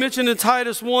already mentioned in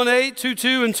Titus 1:8,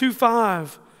 2:2, and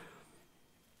 2:5.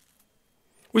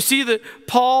 We see that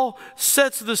Paul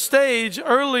sets the stage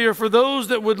earlier for those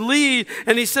that would lead,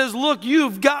 and he says, look,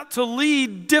 you've got to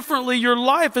lead differently. Your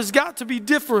life has got to be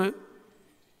different.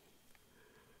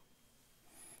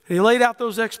 And he laid out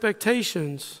those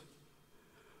expectations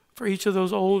for each of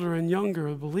those older and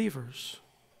younger believers.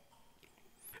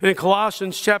 And in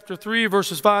Colossians chapter 3,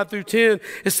 verses 5 through 10,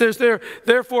 it says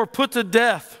therefore put to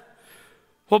death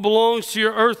what belongs to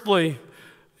your earthly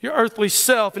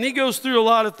self. And he goes through a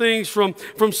lot of things from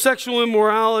sexual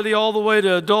immorality all the way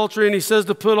to adultery. And he says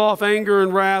to put off anger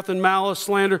and wrath and malice,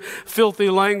 slander,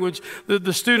 filthy language.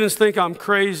 The students think I'm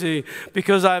crazy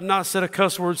because I have not said a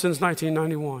cuss word since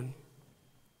 1991.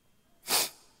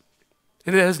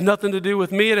 And it has nothing to do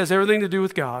with me. It has everything to do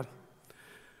with God.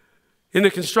 In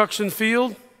the construction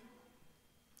field,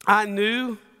 I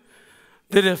knew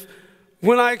that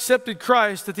when I accepted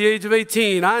Christ at the age of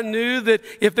 18, I knew that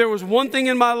if there was one thing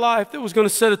in my life that was going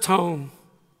to set a tone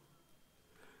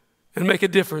and make a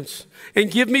difference and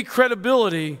give me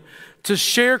credibility to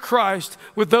share Christ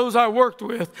with those I worked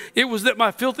with, it was that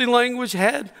my filthy language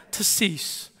had to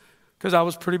cease because I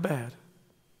was pretty bad.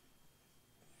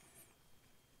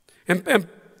 And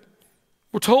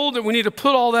we're told that we need to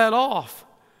put all that off.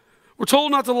 We're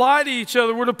told not to lie to each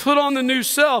other. We're to put on the new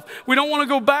self. We don't want to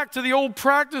go back to the old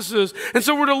practices. And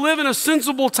so we're to live in a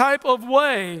sensible type of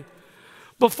way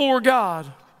before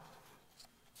God.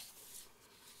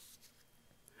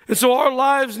 And so our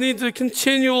lives need to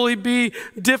continually be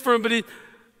different. But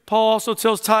Paul also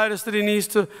tells Titus that he needs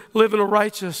to live in a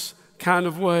righteous kind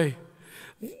of way.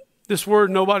 This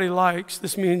word nobody likes.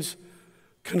 This means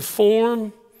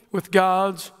conform with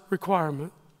God's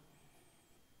requirement.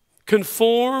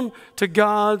 Conform to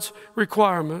God's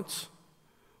requirements.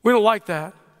 We don't like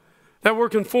that. That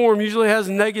word conform usually has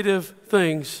negative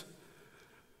things.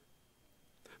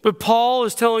 But Paul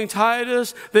is telling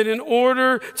Titus that in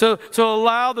order to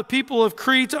allow the people of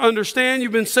Crete to understand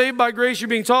you've been saved by grace, you're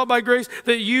being taught by grace,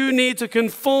 that you need to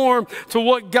conform to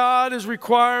what God is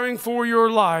requiring for your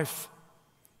life.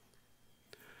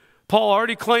 Paul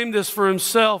already claimed this for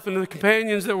himself and the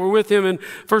companions that were with him in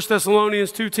 1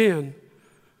 Thessalonians 2:10.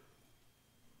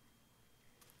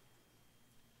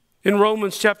 In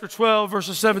Romans chapter 12,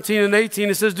 verses 17 and 18,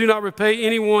 it says, do not repay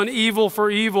anyone evil for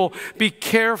evil. Be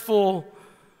careful.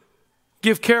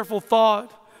 Give careful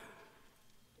thought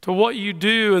to what you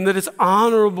do and that it's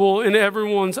honorable in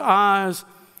everyone's eyes.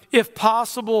 If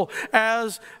possible,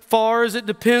 as far as it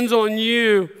depends on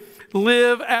you,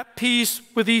 live at peace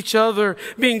with each other.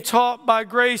 Being taught by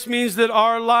grace means that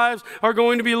our lives are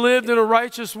going to be lived in a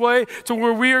righteous way to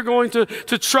where we are going to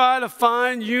try to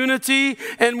find unity,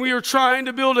 and we are trying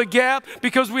to build a gap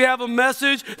because we have a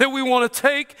message that we want to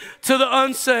take to the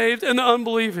unsaved and the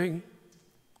unbelieving.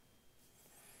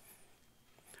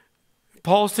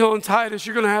 Paul's telling Titus,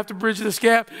 you're going to have to bridge this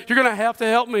gap. You're going to have to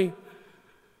help me.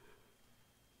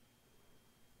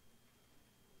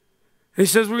 He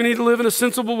says we need to live in a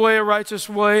sensible way, a righteous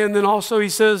way, and then also he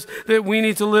says that we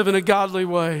need to live in a godly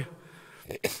way.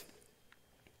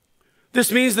 This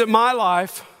means that my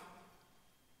life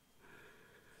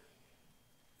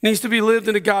needs to be lived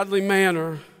in a godly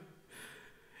manner.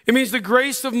 It means the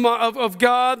grace of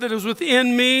God that is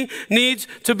within me needs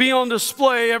to be on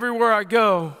display everywhere I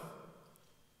go.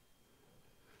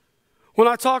 When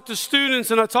I talk to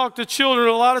students and I talk to children,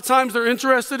 a lot of times they're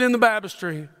interested in the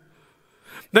baptistry.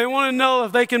 They want to know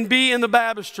if they can be in the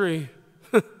baptistry.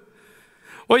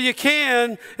 Well, you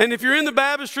can, and if you're in the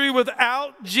baptistry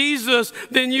without Jesus,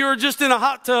 then you're just in a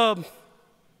hot tub.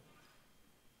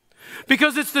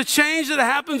 Because it's the change that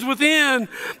happens within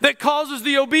that causes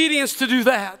the obedience to do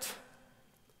that.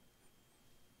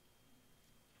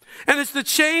 And it's the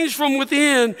change from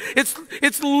within.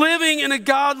 It's living in a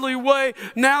godly way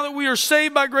now that we are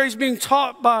saved by grace, being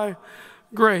taught by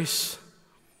grace.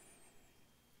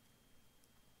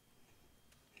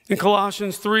 In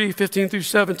Colossians 3:15 through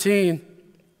 17,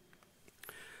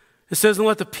 it says, "And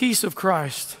let the peace of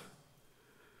Christ,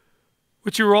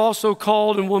 which you were also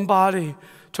called in one body,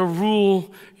 to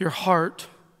rule your heart.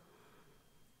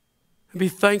 And be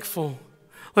thankful.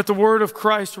 Let the word of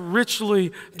Christ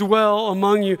richly dwell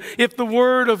among you." If the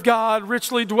word of God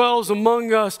richly dwells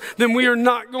among us, then we are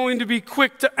not going to be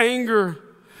quick to anger.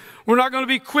 We're not going to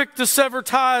be quick to sever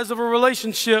ties of a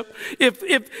relationship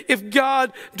if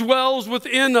God dwells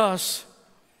within us.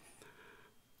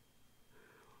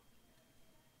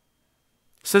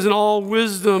 It says, "In all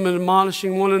wisdom and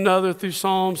admonishing one another through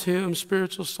psalms, hymns,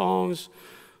 spiritual songs,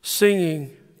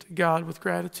 singing to God with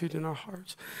gratitude in our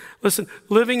hearts." Listen,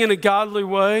 living in a godly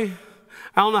way,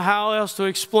 I don't know how else to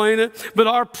explain it, but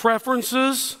our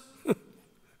preferences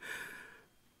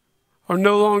are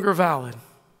no longer valid.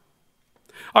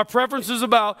 Our preferences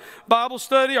about Bible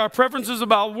study, our preferences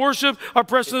about worship, our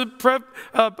precedents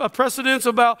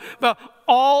about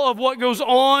all of what goes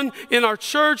on in our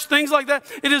church, things like that,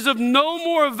 it is of no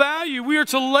more value. We are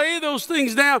to lay those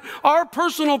things down. Our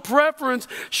personal preference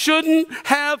shouldn't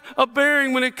have a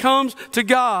bearing when it comes to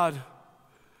God.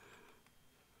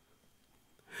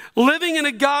 Living in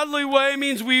a godly way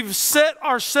means we've set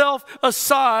ourselves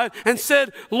aside and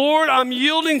said, "Lord, I'm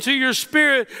yielding to your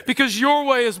Spirit because your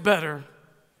way is better."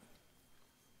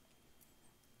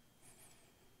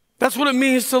 That's what it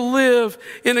means to live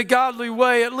in a godly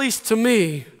way, at least to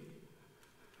me.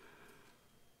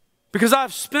 Because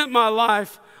I've spent my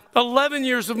life, 11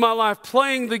 years of my life,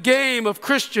 playing the game of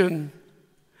Christian.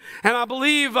 And I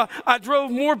believe I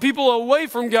drove more people away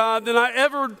from God than I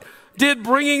ever did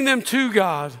bringing them to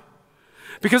God.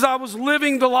 Because I was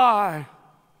living the lie.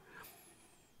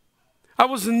 I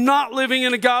was not living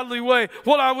in a godly way.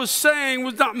 What I was saying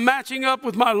was not matching up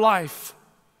with my life.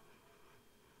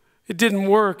 It didn't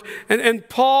work. And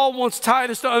Paul wants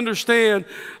Titus to understand,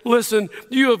 listen,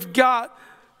 you have got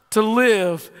to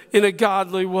live in a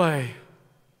godly way.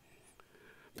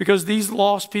 Because these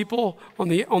lost people on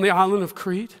the island of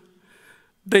Crete,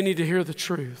 they need to hear the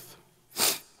truth.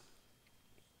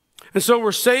 And so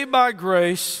we're saved by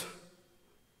grace.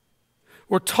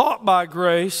 We're taught by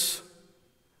grace.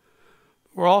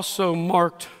 We're also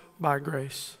marked by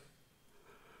grace.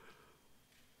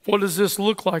 What does this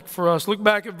look like for us? Look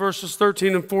back at verses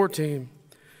 13 and 14.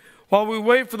 "While we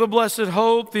wait for the blessed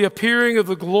hope, the appearing of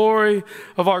the glory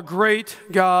of our great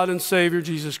God and Savior,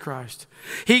 Jesus Christ.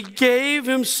 He gave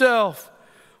himself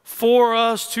for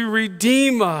us to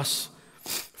redeem us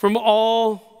from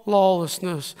all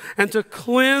lawlessness and to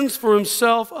cleanse for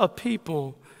himself a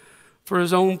people for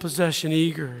his own possession,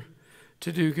 eager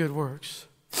to do good works."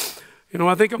 You know,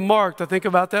 I think of marked, I think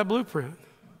about that blueprint.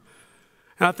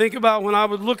 And I think about when I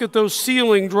would look at those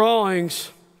ceiling drawings,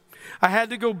 I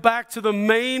had to go back to the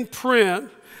main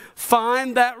print,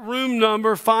 find that room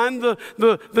number, find the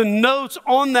notes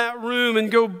on that room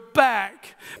and go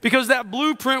back. Because that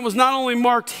blueprint was not only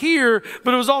marked here,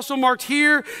 but it was also marked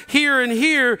here, here, and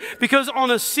here. Because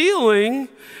on a ceiling,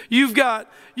 you've got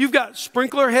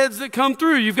sprinkler heads that come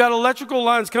through. You've got electrical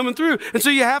lines coming through. And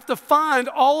so you have to find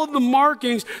all of the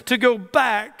markings to go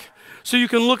back so you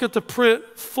can look at the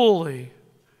print fully.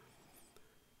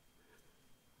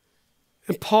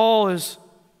 And Paul is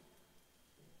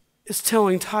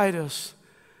telling Titus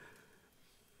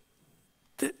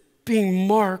that being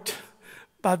marked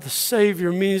by the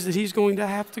Savior means that he's going to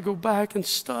have to go back and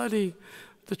study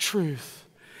the truth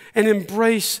and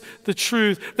embrace the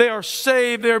truth. They are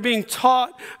saved. They are being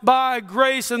taught by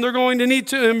grace, and they're going to need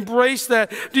to embrace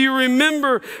that. Do you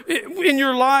remember in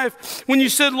your life when you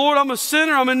said, "Lord, I'm a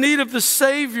sinner. I'm in need of the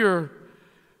Savior.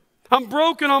 I'm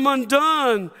broken. I'm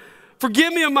undone.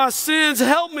 Forgive me of my sins.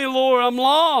 Help me, Lord. I'm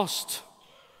lost."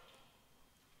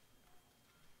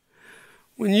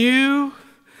 When you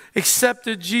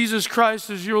accepted Jesus Christ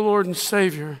as your Lord and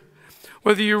Savior,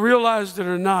 whether you realized it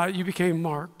or not, you became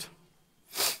marked.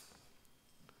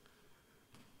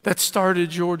 that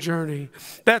started your journey,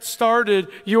 that started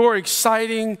your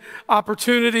exciting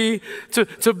opportunity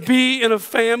to be in a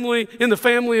family, in the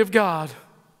family of God.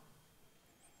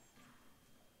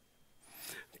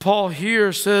 Paul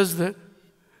here says that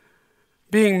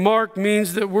being marked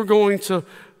means that we're going to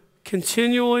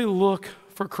continually look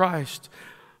for Christ,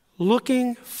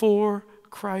 looking for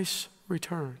Christ's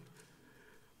return.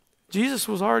 Jesus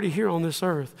was already here on this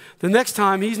earth. The next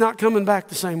time, he's not coming back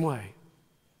the same way.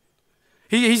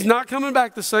 He's not coming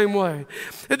back the same way.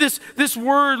 This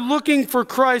word, looking for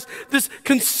Christ, this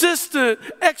consistent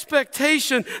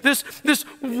expectation, this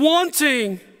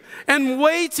wanting and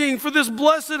waiting for this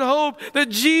blessed hope that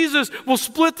Jesus will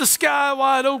split the sky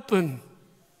wide open.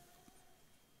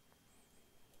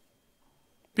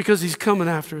 Because he's coming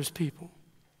after his people.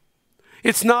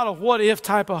 It's not a what-if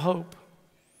type of hope.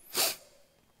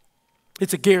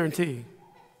 It's a guarantee.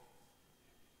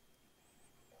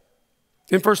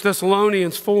 In 1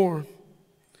 Thessalonians 4,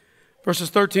 verses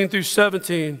 13 through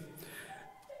 17,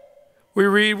 we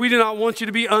read, "We do not want you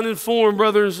to be uninformed,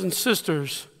 brothers and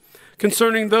sisters,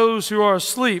 concerning those who are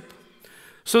asleep,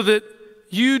 so that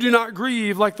you do not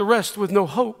grieve like the rest with no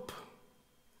hope.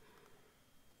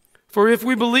 For if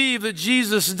we believe that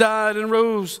Jesus died and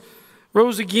rose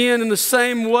again in the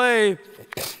same way,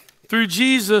 through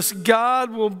Jesus,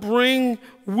 God will bring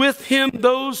with him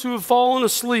those who have fallen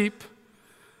asleep.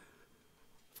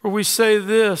 For we say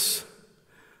this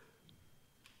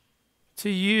to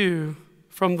you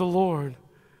from the Lord: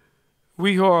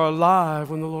 we who are alive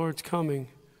when the Lord's coming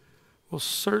will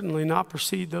certainly not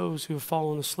precede those who have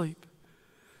fallen asleep.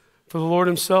 For the Lord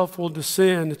himself will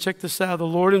descend." Check this out. The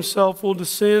Lord himself will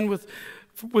descend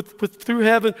through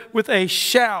heaven with a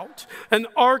shout, an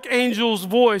archangel's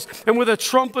voice, and with a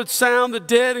trumpet sound, the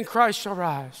dead in Christ shall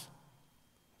rise.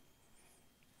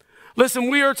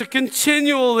 Listen, we are to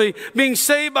continually, being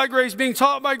saved by grace, being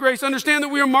taught by grace, understand that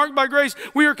we are marked by grace.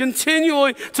 We are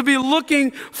continually to be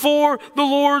looking for the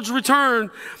Lord's return.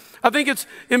 I think it's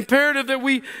imperative that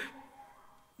we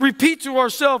repeat to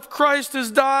ourselves, Christ has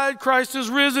died, Christ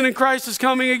has risen, and Christ is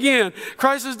coming again.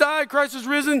 Christ has died, Christ has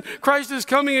risen, Christ is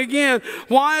coming again.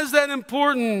 Why is that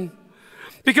important?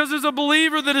 Because as a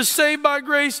believer that is saved by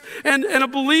grace and a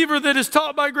believer that is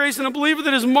taught by grace and a believer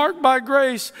that is marked by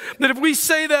grace, that if we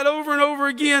say that over and over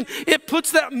again, it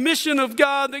puts that mission of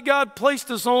God that God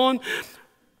placed us on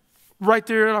right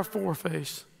there at our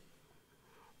foreface,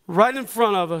 right in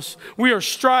front of us. We are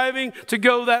striving to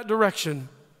go that direction.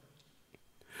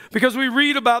 Because we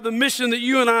read about the mission that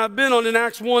you and I have been on in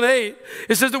Acts 1:8.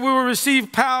 It says that we will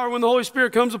receive power when the Holy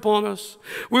Spirit comes upon us.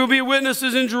 We will be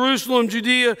witnesses in Jerusalem,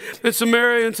 Judea, and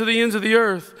Samaria, and to the ends of the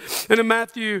earth. And in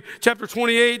Matthew chapter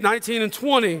 28, 19 and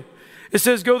 20, it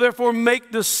says, "Go therefore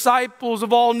make disciples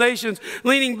of all nations,"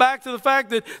 leaning back to the fact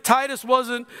that Titus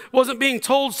wasn't being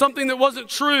told something that wasn't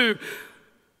true.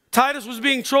 Titus was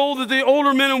being told that the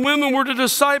older men and women were to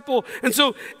disciple. And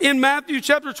so in Matthew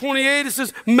chapter 28, it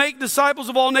says, "Make disciples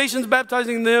of all nations,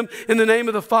 baptizing them in the name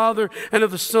of the Father and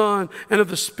of the Son and of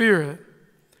the Spirit.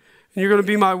 And you're going to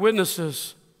be my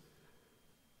witnesses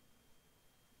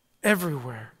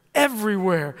everywhere,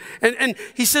 everywhere." And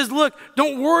he says, look,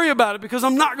 don't worry about it because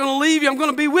I'm not going to leave you. I'm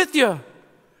going to be with you.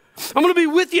 I'm going to be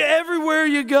with you everywhere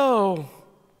you go.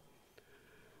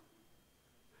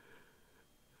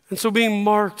 And so being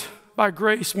marked by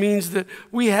grace means that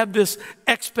we have this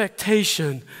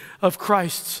expectation of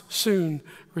Christ's soon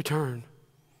return.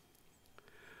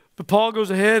 But Paul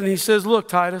goes ahead and he says, look,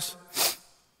 Titus,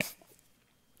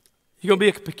 you're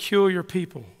going to be a peculiar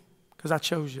people because I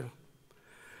chose you.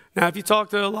 Now, if you talk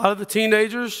to a lot of the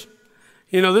teenagers,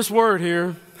 you know this word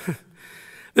here,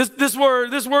 this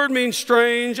word means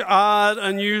strange, odd,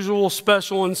 unusual,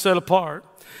 special, and set apart.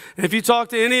 And if you talk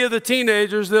to any of the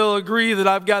teenagers, they'll agree that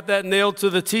I've got that nailed to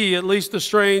the T, at least the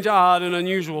strange, odd, and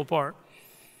unusual part.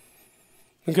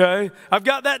 Okay? I've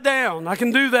got that down. I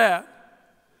can do that.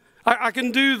 I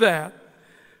can do that.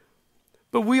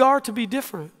 But we are to be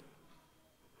different.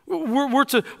 We're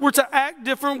to act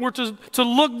different. We're to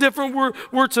look different.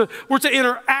 We're to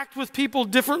interact with people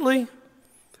differently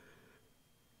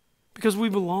because we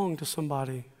belong to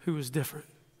somebody who is different.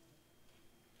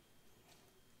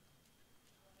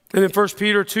 And in 1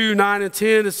 Peter 2, 9 and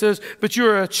 10, it says, "But you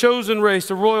are a chosen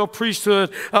race, a royal priesthood,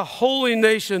 a holy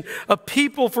nation, a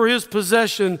people for his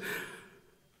possession,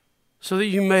 so that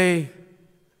you may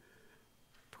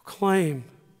proclaim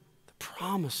the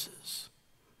promises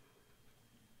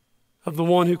of the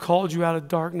one who called you out of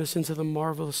darkness into the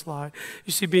marvelous light."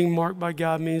 You see, being marked by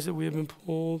God means that we have been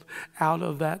pulled out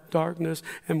of that darkness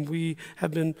and we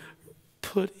have been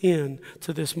put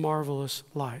into this marvelous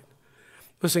light.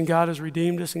 Listen, God has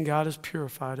redeemed us and God has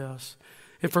purified us.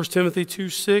 In 1 Timothy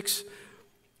 2:6,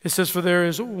 it says, "For there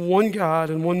is one God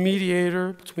and one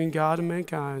mediator between God and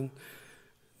mankind,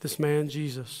 this man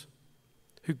Jesus,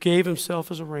 who gave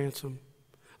himself as a ransom."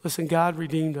 Listen, God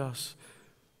redeemed us,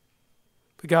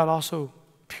 but God also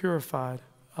purified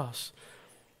us.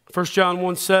 1 John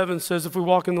 1:7 says, "If we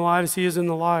walk in the light as he is in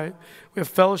the light, we have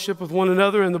fellowship with one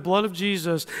another, and the blood of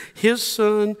Jesus, his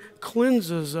Son,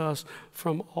 cleanses us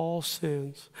from all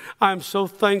sins." I am so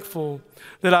thankful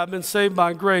that I've been saved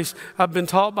by grace, I've been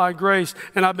taught by grace,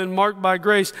 and I've been marked by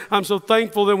grace. I'm so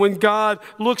thankful that when God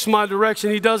looks my direction,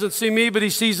 he doesn't see me, but he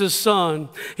sees his Son.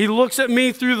 He looks at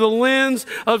me through the lens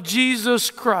of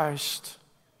Jesus Christ.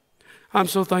 I'm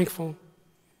so thankful.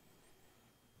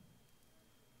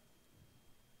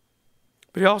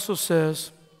 But he also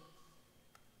says,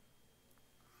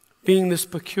 being this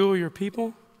peculiar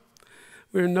people,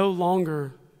 we are no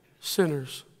longer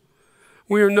sinners.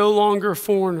 We are no longer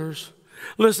foreigners.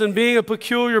 Listen, being a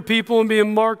peculiar people and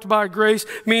being marked by grace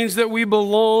means that we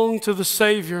belong to the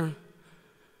Savior.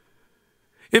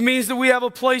 It means that we have a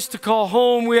place to call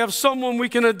home. We have someone we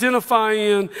can identify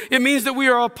in. It means that we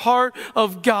are a part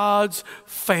of God's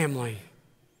family.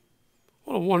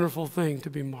 What a wonderful thing to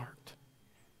be marked.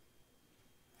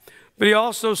 But he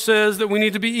also says that we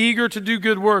need to be eager to do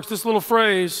good works. This little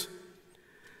phrase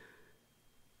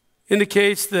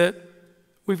indicates that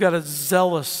we've got a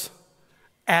zealous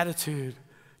attitude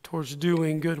towards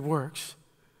doing good works.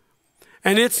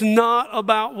 And it's not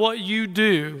about what you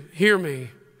do. Hear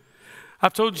me.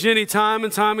 I've told Jenny time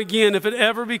and time again, if it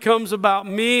ever becomes about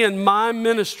me and my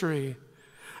ministry,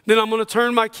 then I'm going to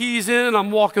turn my keys in and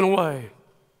I'm walking away.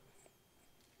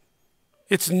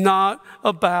 It's not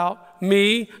about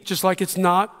me, just like it's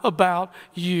not about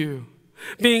you.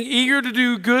 Being eager to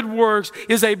do good works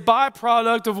is a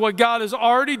byproduct of what God has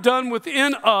already done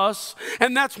within us,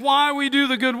 and that's why we do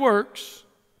the good works.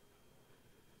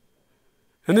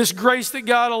 And this grace that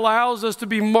God allows us to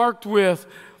be marked with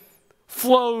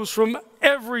flows from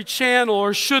every channel,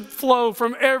 or should flow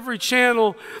from every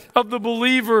channel of the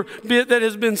believer that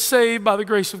has been saved by the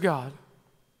grace of God.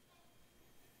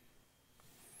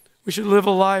 We should live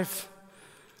a life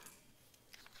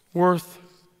worth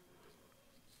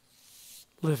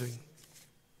living.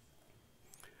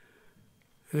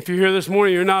 And if you're here this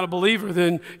morning, you're not a believer,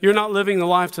 then you're not living the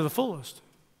life to the fullest.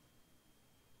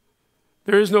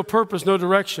 There is no purpose, no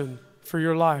direction for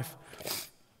your life.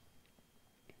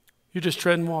 You're just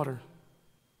treading water.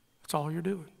 That's all you're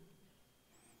doing.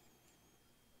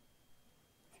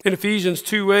 In Ephesians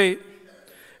 2:8,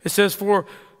 it says, For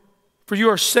you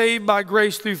are saved by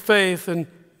grace through faith, and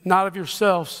not of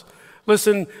yourselves.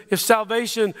 Listen, if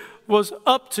salvation was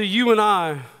up to you and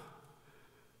I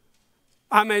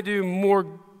may do more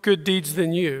good deeds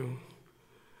than you.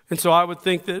 And so I would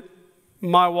think that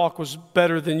my walk was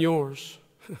better than yours,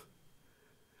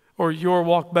 or your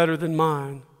walk better than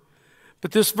mine.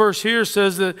 But this verse here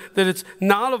says that it's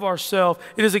not of ourselves.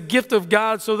 It is a gift of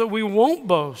God so that we won't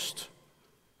boast.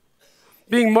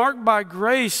 Being marked by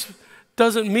grace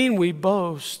doesn't mean we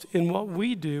boast in what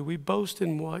we do. We boast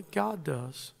in what God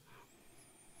does.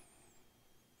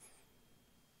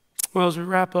 Well, as we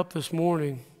wrap up this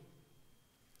morning,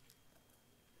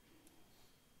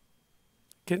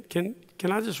 can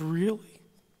I just really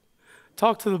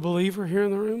talk to the believer here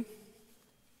in the room?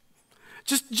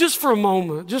 Just for a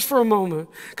moment,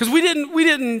 Because we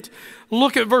didn't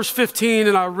look at verse 15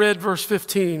 and I read verse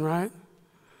 15, right?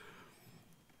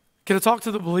 Can I talk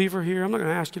to the believer here? I'm not going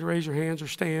to ask you to raise your hands or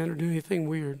stand or do anything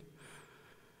weird.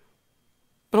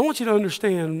 But I want you to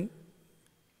understand,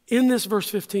 in this verse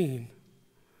 15,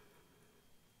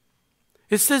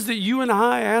 it says that you and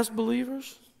I, as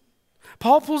believers,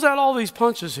 Paul pulls out all these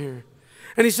punches here.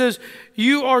 And he says,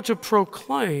 you are to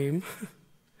proclaim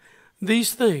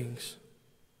these things.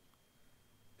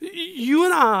 You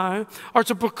and I are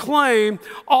to proclaim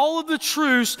all of the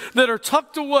truths that are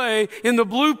tucked away in the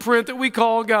blueprint that we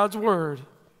call God's Word.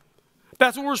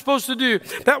 That's what we're supposed to do.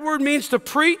 That word means to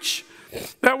preach.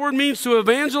 That word means to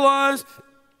evangelize.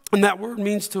 And that word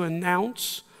means to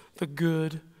announce the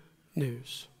good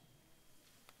news.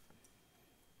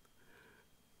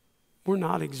 We're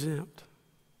not exempt.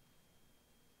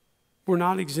 We're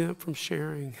not exempt from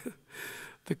sharing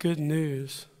the good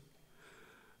news.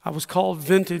 I was called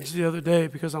vintage the other day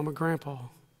because I'm a grandpa.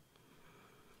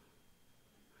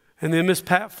 And then Miss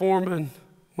Pat Foreman,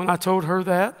 when I told her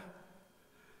that,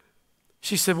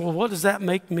 she said, well, what does that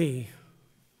make me?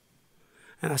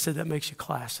 And I said, that makes you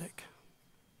classic.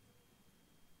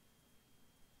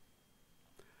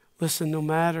 Listen, no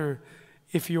matter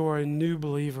if you're a new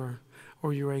believer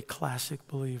or you're a classic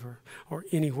believer or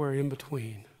anywhere in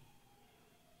between,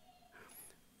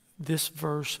 this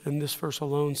verse and this verse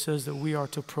alone says that we are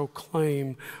to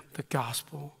proclaim the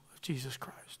gospel of Jesus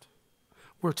Christ.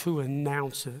 We're to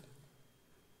announce it.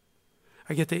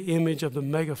 I get the image of the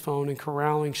megaphone and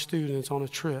corralling students on a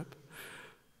trip,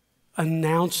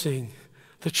 announcing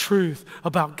the truth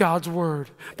about God's word.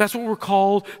 That's what we're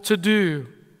called to do.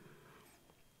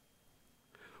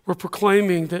 We're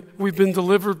proclaiming that we've been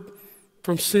delivered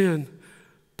from sin,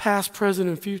 past, present,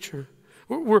 and future.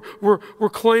 We're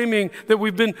claiming that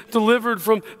we've been delivered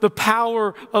from the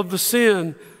power of the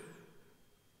sin.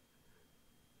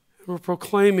 We're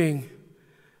proclaiming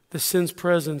that sin's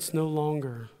presence no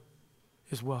longer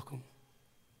is welcome.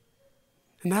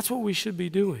 And that's what we should be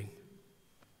doing.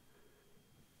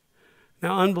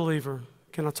 Now, unbeliever,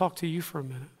 can I talk to you for a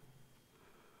minute?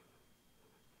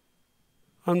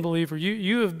 Unbeliever,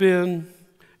 you have been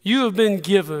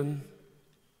given,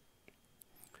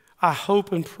 I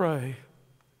hope and pray,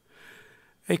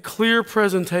 a clear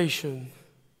presentation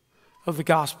of the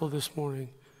gospel this morning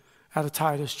out of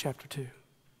Titus chapter 2.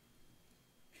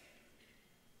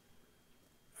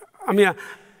 I mean,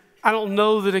 I don't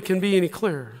know that it can be any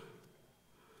clearer.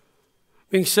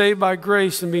 Being saved by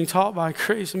grace and being taught by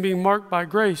grace and being marked by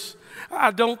grace,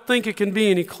 I don't think it can be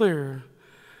any clearer.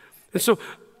 And so,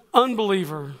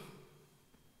 unbeliever,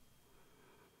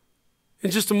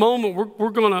 in just a moment, we're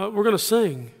gonna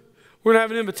sing. We're gonna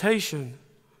have an invitation.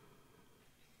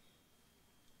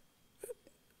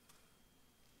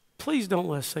 Please don't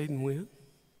let Satan win.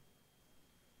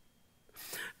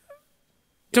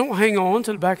 Don't hang on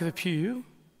to the back of the pew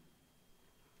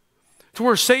to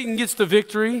where Satan gets the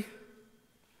victory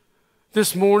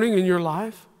this morning in your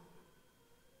life.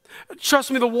 Trust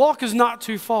me, the walk is not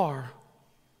too far.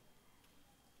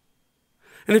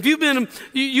 And if you've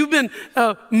been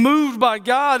moved by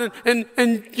God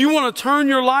and you want to turn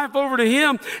your life over to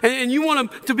Him and you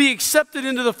want to be accepted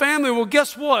into the family, well,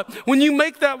 guess what? When you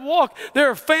make that walk, there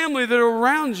are family that are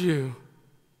around you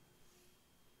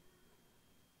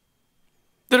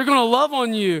that are going to love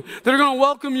on you, that are going to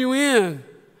welcome you in.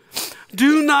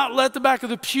 Do not let the back of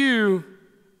the pew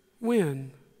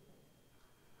win.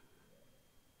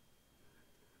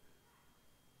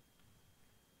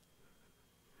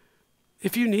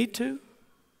 If you need to,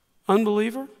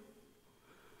 unbeliever,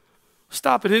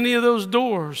 stop at any of those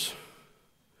doors.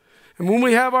 And when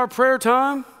we have our prayer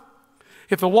time,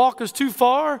 if the walk is too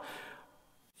far,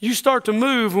 you start to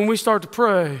move when we start to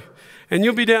pray. And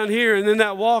you'll be down here, and then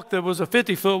that walk that was a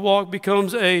 50-foot walk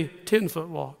becomes a 10-foot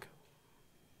walk.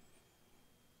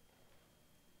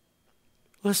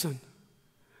 Listen,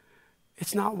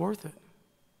 it's not worth it.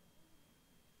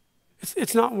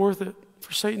 It's not worth it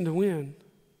for Satan to win.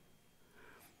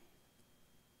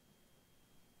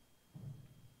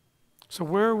 So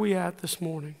where are we at this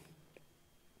morning?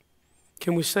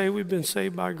 Can we say we've been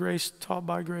saved by grace, taught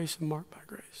by grace, and marked by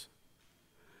grace?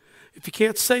 If you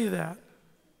can't say that,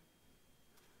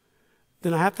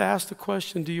 then I have to ask the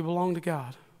question, do you belong to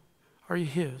God? Are you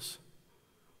His?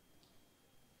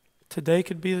 Today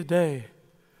could be the day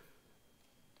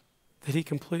that He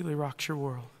completely rocks your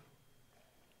world.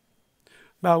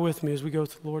 Bow with me as we go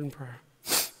to the Lord in prayer.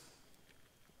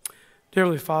 Dear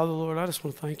Heavenly Father, Lord, I just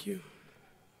want to thank you.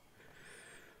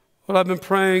 Lord, I've been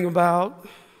praying about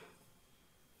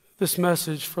this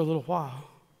message for a little while.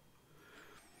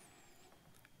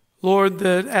 Lord,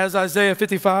 that as Isaiah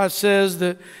 55 says,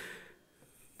 that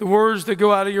the words that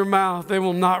go out of your mouth, they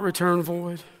will not return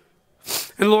void.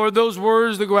 And Lord, those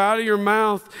words that go out of your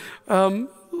mouth,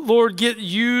 Lord, get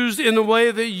used in the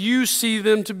way that you see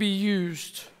them to be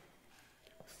used.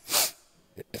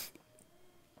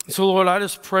 So Lord, I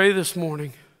just pray this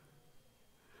morning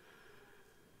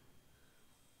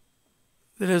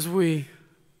that as we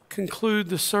conclude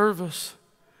the service,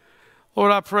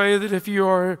 Lord, I pray that if you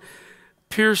are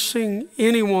piercing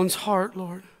anyone's heart,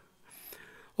 Lord,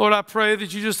 I pray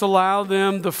that you just allow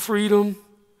them the freedom,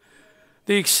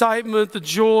 the excitement, the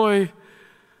joy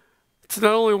to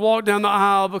not only walk down the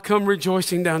aisle, but come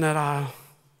rejoicing down that aisle.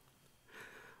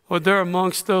 Lord, they're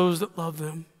amongst those that love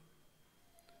them.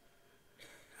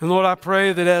 And Lord, I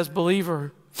pray that as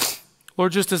believer,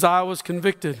 Lord, just as I was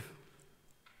convicted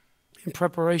in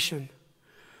preparation,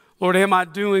 Lord, am I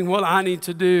doing what I need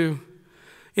to do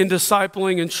in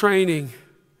discipling and training?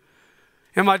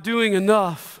 Am I doing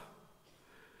enough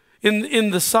in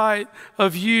the sight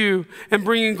of you and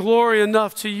bringing glory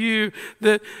enough to you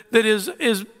that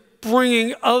is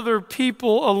bringing other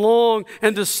people along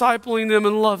and discipling them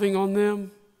and loving on them?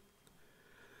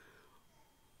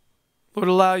 Lord,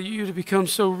 allow you to become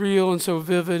so real and so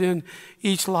vivid in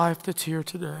each life that's here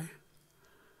today.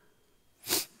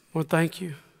 Lord, thank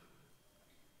you.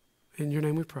 In your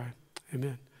name we pray.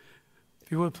 Amen.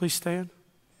 If you would, please stand.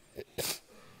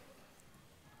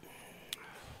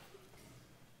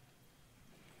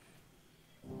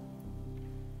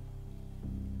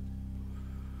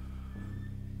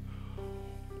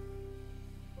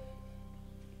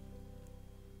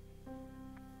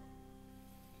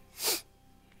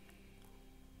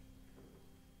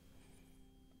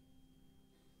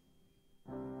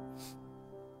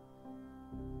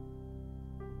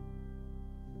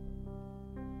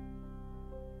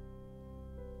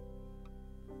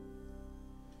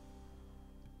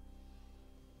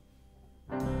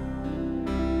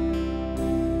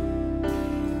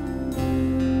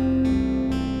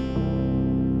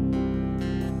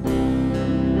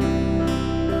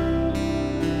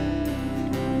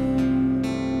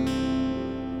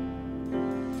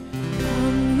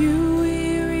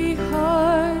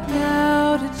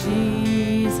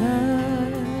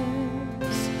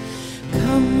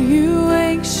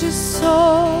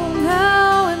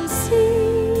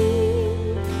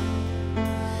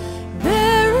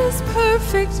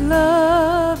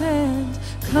 Love and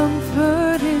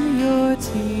comfort in your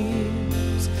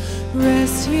tears.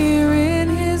 Rest here in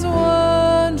His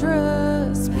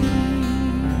wondrous peace.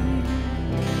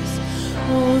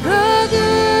 Oh, the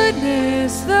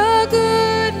goodness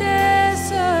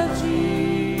of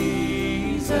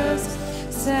Jesus.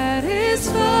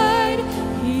 Satisfied,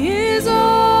 He is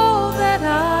all that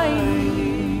I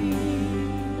need.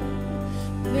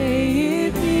 May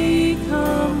it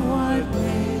become what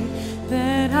may,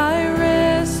 that I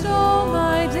rest all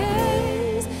my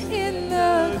days in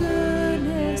the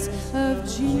goodness of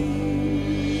Jesus.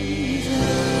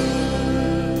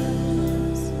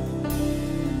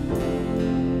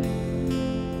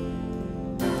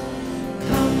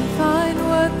 Come find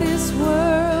what this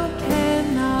world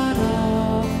cannot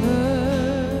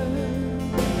offer.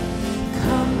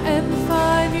 Come and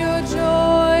find your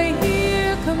joy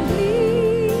here complete.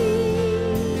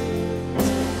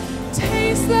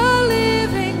 Taste the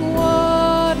living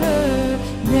water,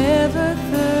 never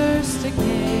thirst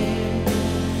again.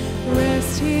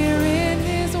 Rest here in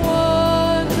His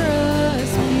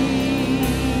wondrous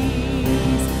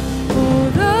peace. Oh,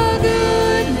 the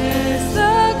goodness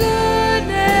of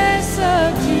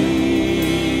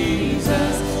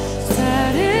Jesus.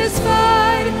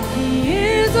 Satisfied, He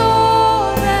is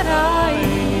all that I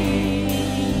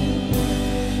need.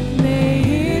 May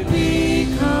it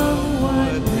become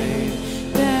what may,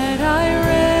 that I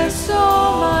rest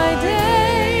all my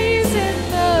days in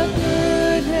the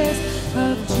goodness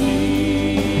of Jesus.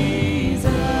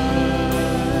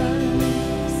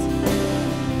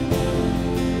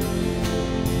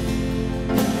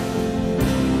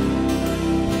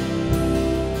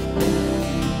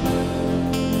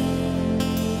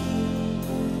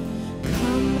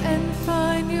 Come and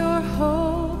find your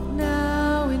hope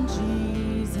now in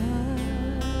Jesus.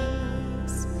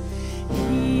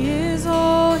 He is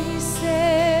all He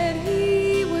said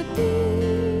He would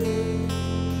be.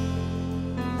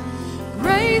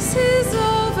 Grace is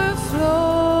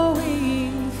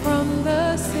overflowing from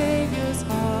the Savior's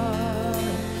heart.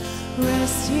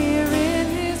 Rest here in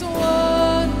His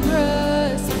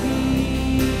wondrous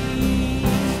peace.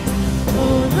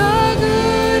 Oh, the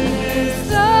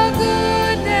goodness of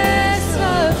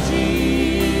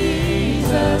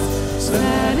Jesus.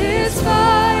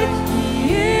 Satisfied,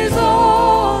 He is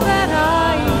all that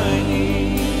I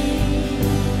need.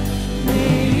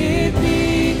 May it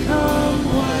become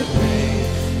what may,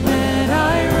 that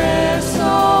I rest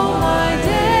all my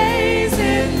days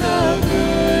in the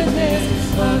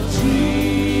goodness of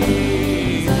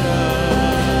Jesus.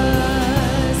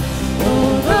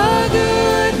 Oh, the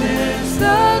goodness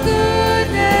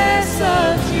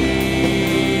of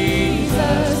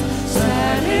Jesus.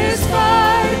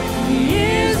 Satisfied, He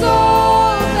is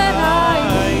all that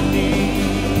I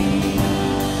need.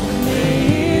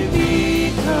 May it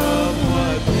become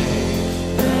what may,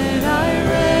 that I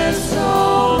rest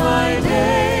all my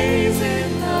days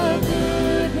in the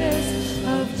goodness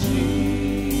of Jesus.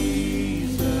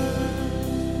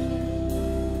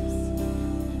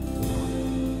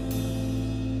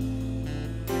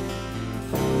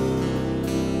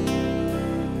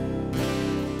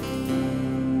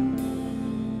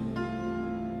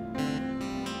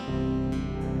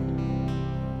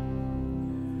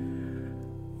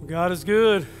 God is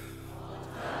good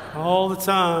all the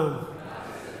time.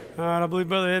 All right, I believe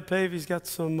Brother Ed Pavey's got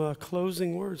some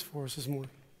closing words for us this morning.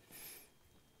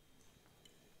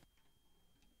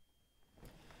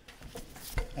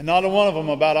 And not a one of them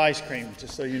about ice cream,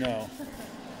 just so you know.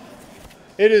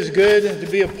 It is good to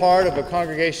be a part of a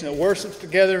congregation that worships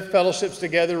together, fellowships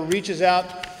together, reaches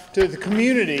out to the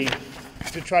community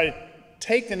to try to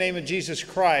take the name of Jesus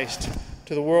Christ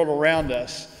to the world around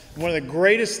us. One of the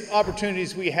greatest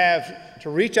opportunities we have to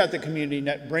reach out to the community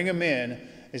and bring them in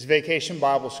is Vacation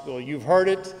Bible School. You've heard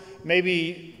it.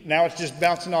 Maybe now it's just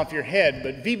bouncing off your head,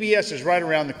 but VBS is right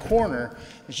around the corner.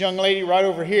 This young lady right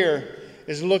over here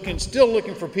is still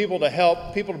looking for people to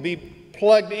help, people to be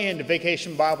plugged into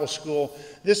Vacation Bible School.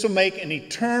 This will make an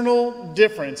eternal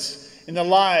difference in the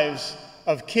lives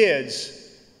of kids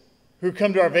who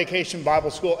come to our Vacation Bible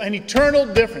School. An eternal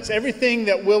difference. Everything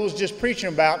that Will was just preaching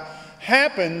about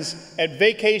happens at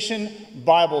Vacation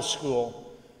Bible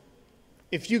School.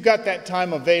 If you got that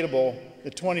time available, the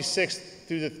 26th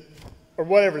through or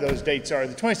whatever those dates are,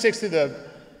 the 26th through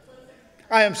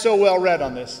I am so well read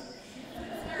on this,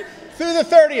 through the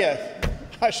 30th.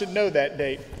 I should know that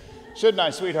date. Shouldn't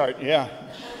I, sweetheart? Yeah.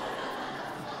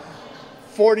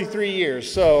 43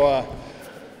 years. So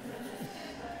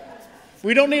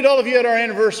we don't need all of you at our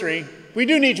anniversary. We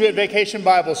do need you at Vacation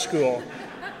Bible School.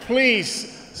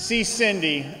 Please see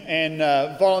Cindy and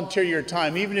volunteer your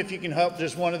time. Even if you can help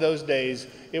just one of those days,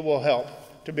 it will help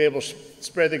to be able to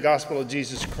spread the gospel of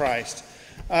Jesus Christ.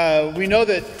 We know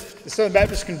that the Southern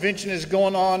Baptist Convention is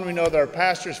going on. We know that our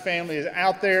pastor's family is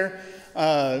out there.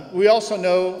 We also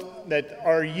know that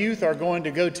our youth are going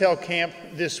to Go Tell Camp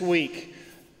this week.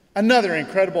 Another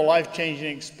incredible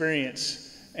life-changing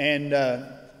experience. And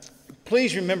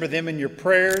please remember them in your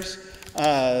prayers.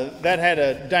 That had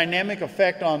a dynamic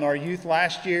effect on our youth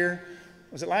last year.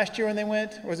 Was it last year when they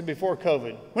went? Or was it before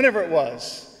COVID? Whenever it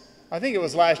was. I think it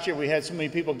was last year we had so many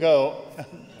people go.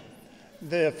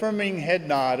 The affirming head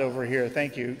nod over here.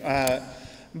 Thank you.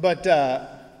 But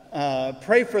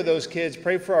pray for those kids.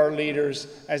 Pray for our leaders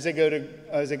as they go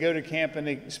to camp and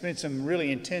they spend some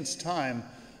really intense time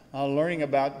learning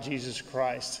about Jesus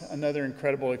Christ. Another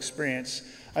incredible experience.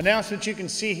 Announcements you can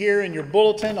see here in your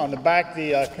bulletin on the back.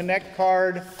 The Connect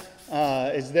card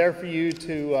is there for you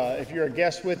to, if you're a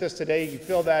guest with us today, you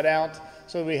fill that out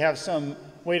so we have some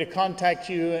way to contact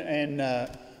you and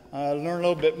learn a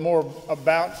little bit more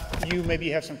about you. Maybe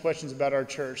you have some questions about our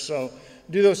church. So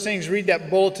do those things. Read that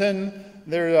bulletin.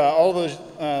 There are all those,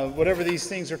 whatever these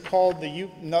things are called. They're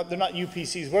not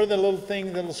UPCs. What are the little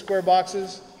things, the little square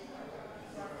boxes?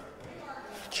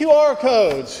 QR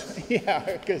codes. Yeah,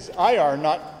 because I are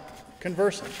not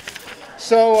conversant.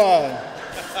 So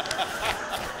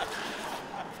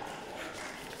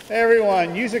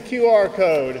everyone, use a QR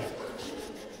code.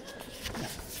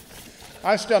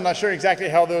 I'm still not sure exactly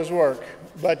how those work,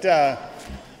 but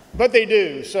they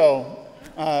do. So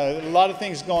a lot of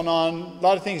things going on, a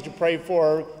lot of things to pray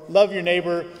for. Love your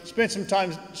neighbor. Spend some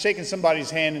time shaking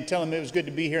somebody's hand and tell them it was good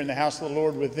to be here in the house of the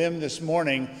Lord with them this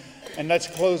morning. And let's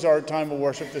close our time of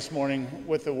worship this morning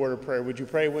with a word of prayer. Would you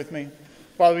pray with me?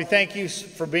 Father, we thank you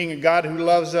for being a God who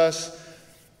loves us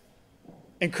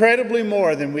incredibly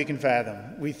more than we can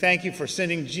fathom. We thank you for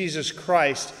sending Jesus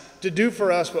Christ to do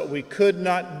for us what we could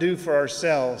not do for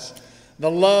ourselves.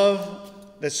 The love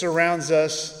that surrounds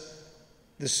us,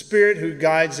 the Spirit who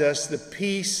guides us, the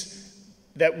peace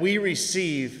that we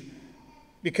receive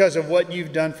because of what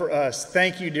you've done for us.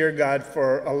 Thank you, dear God,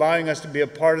 for allowing us to be a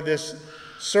part of this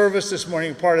service this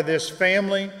morning, part of this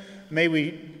family. May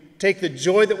we take the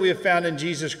joy that we have found in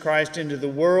Jesus Christ into the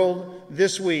world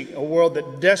this week, a world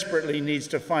that desperately needs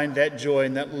to find that joy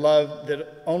and that love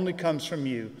that only comes from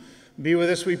you. Be with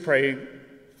us, we pray,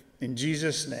 in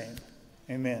Jesus' name.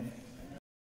 Amen.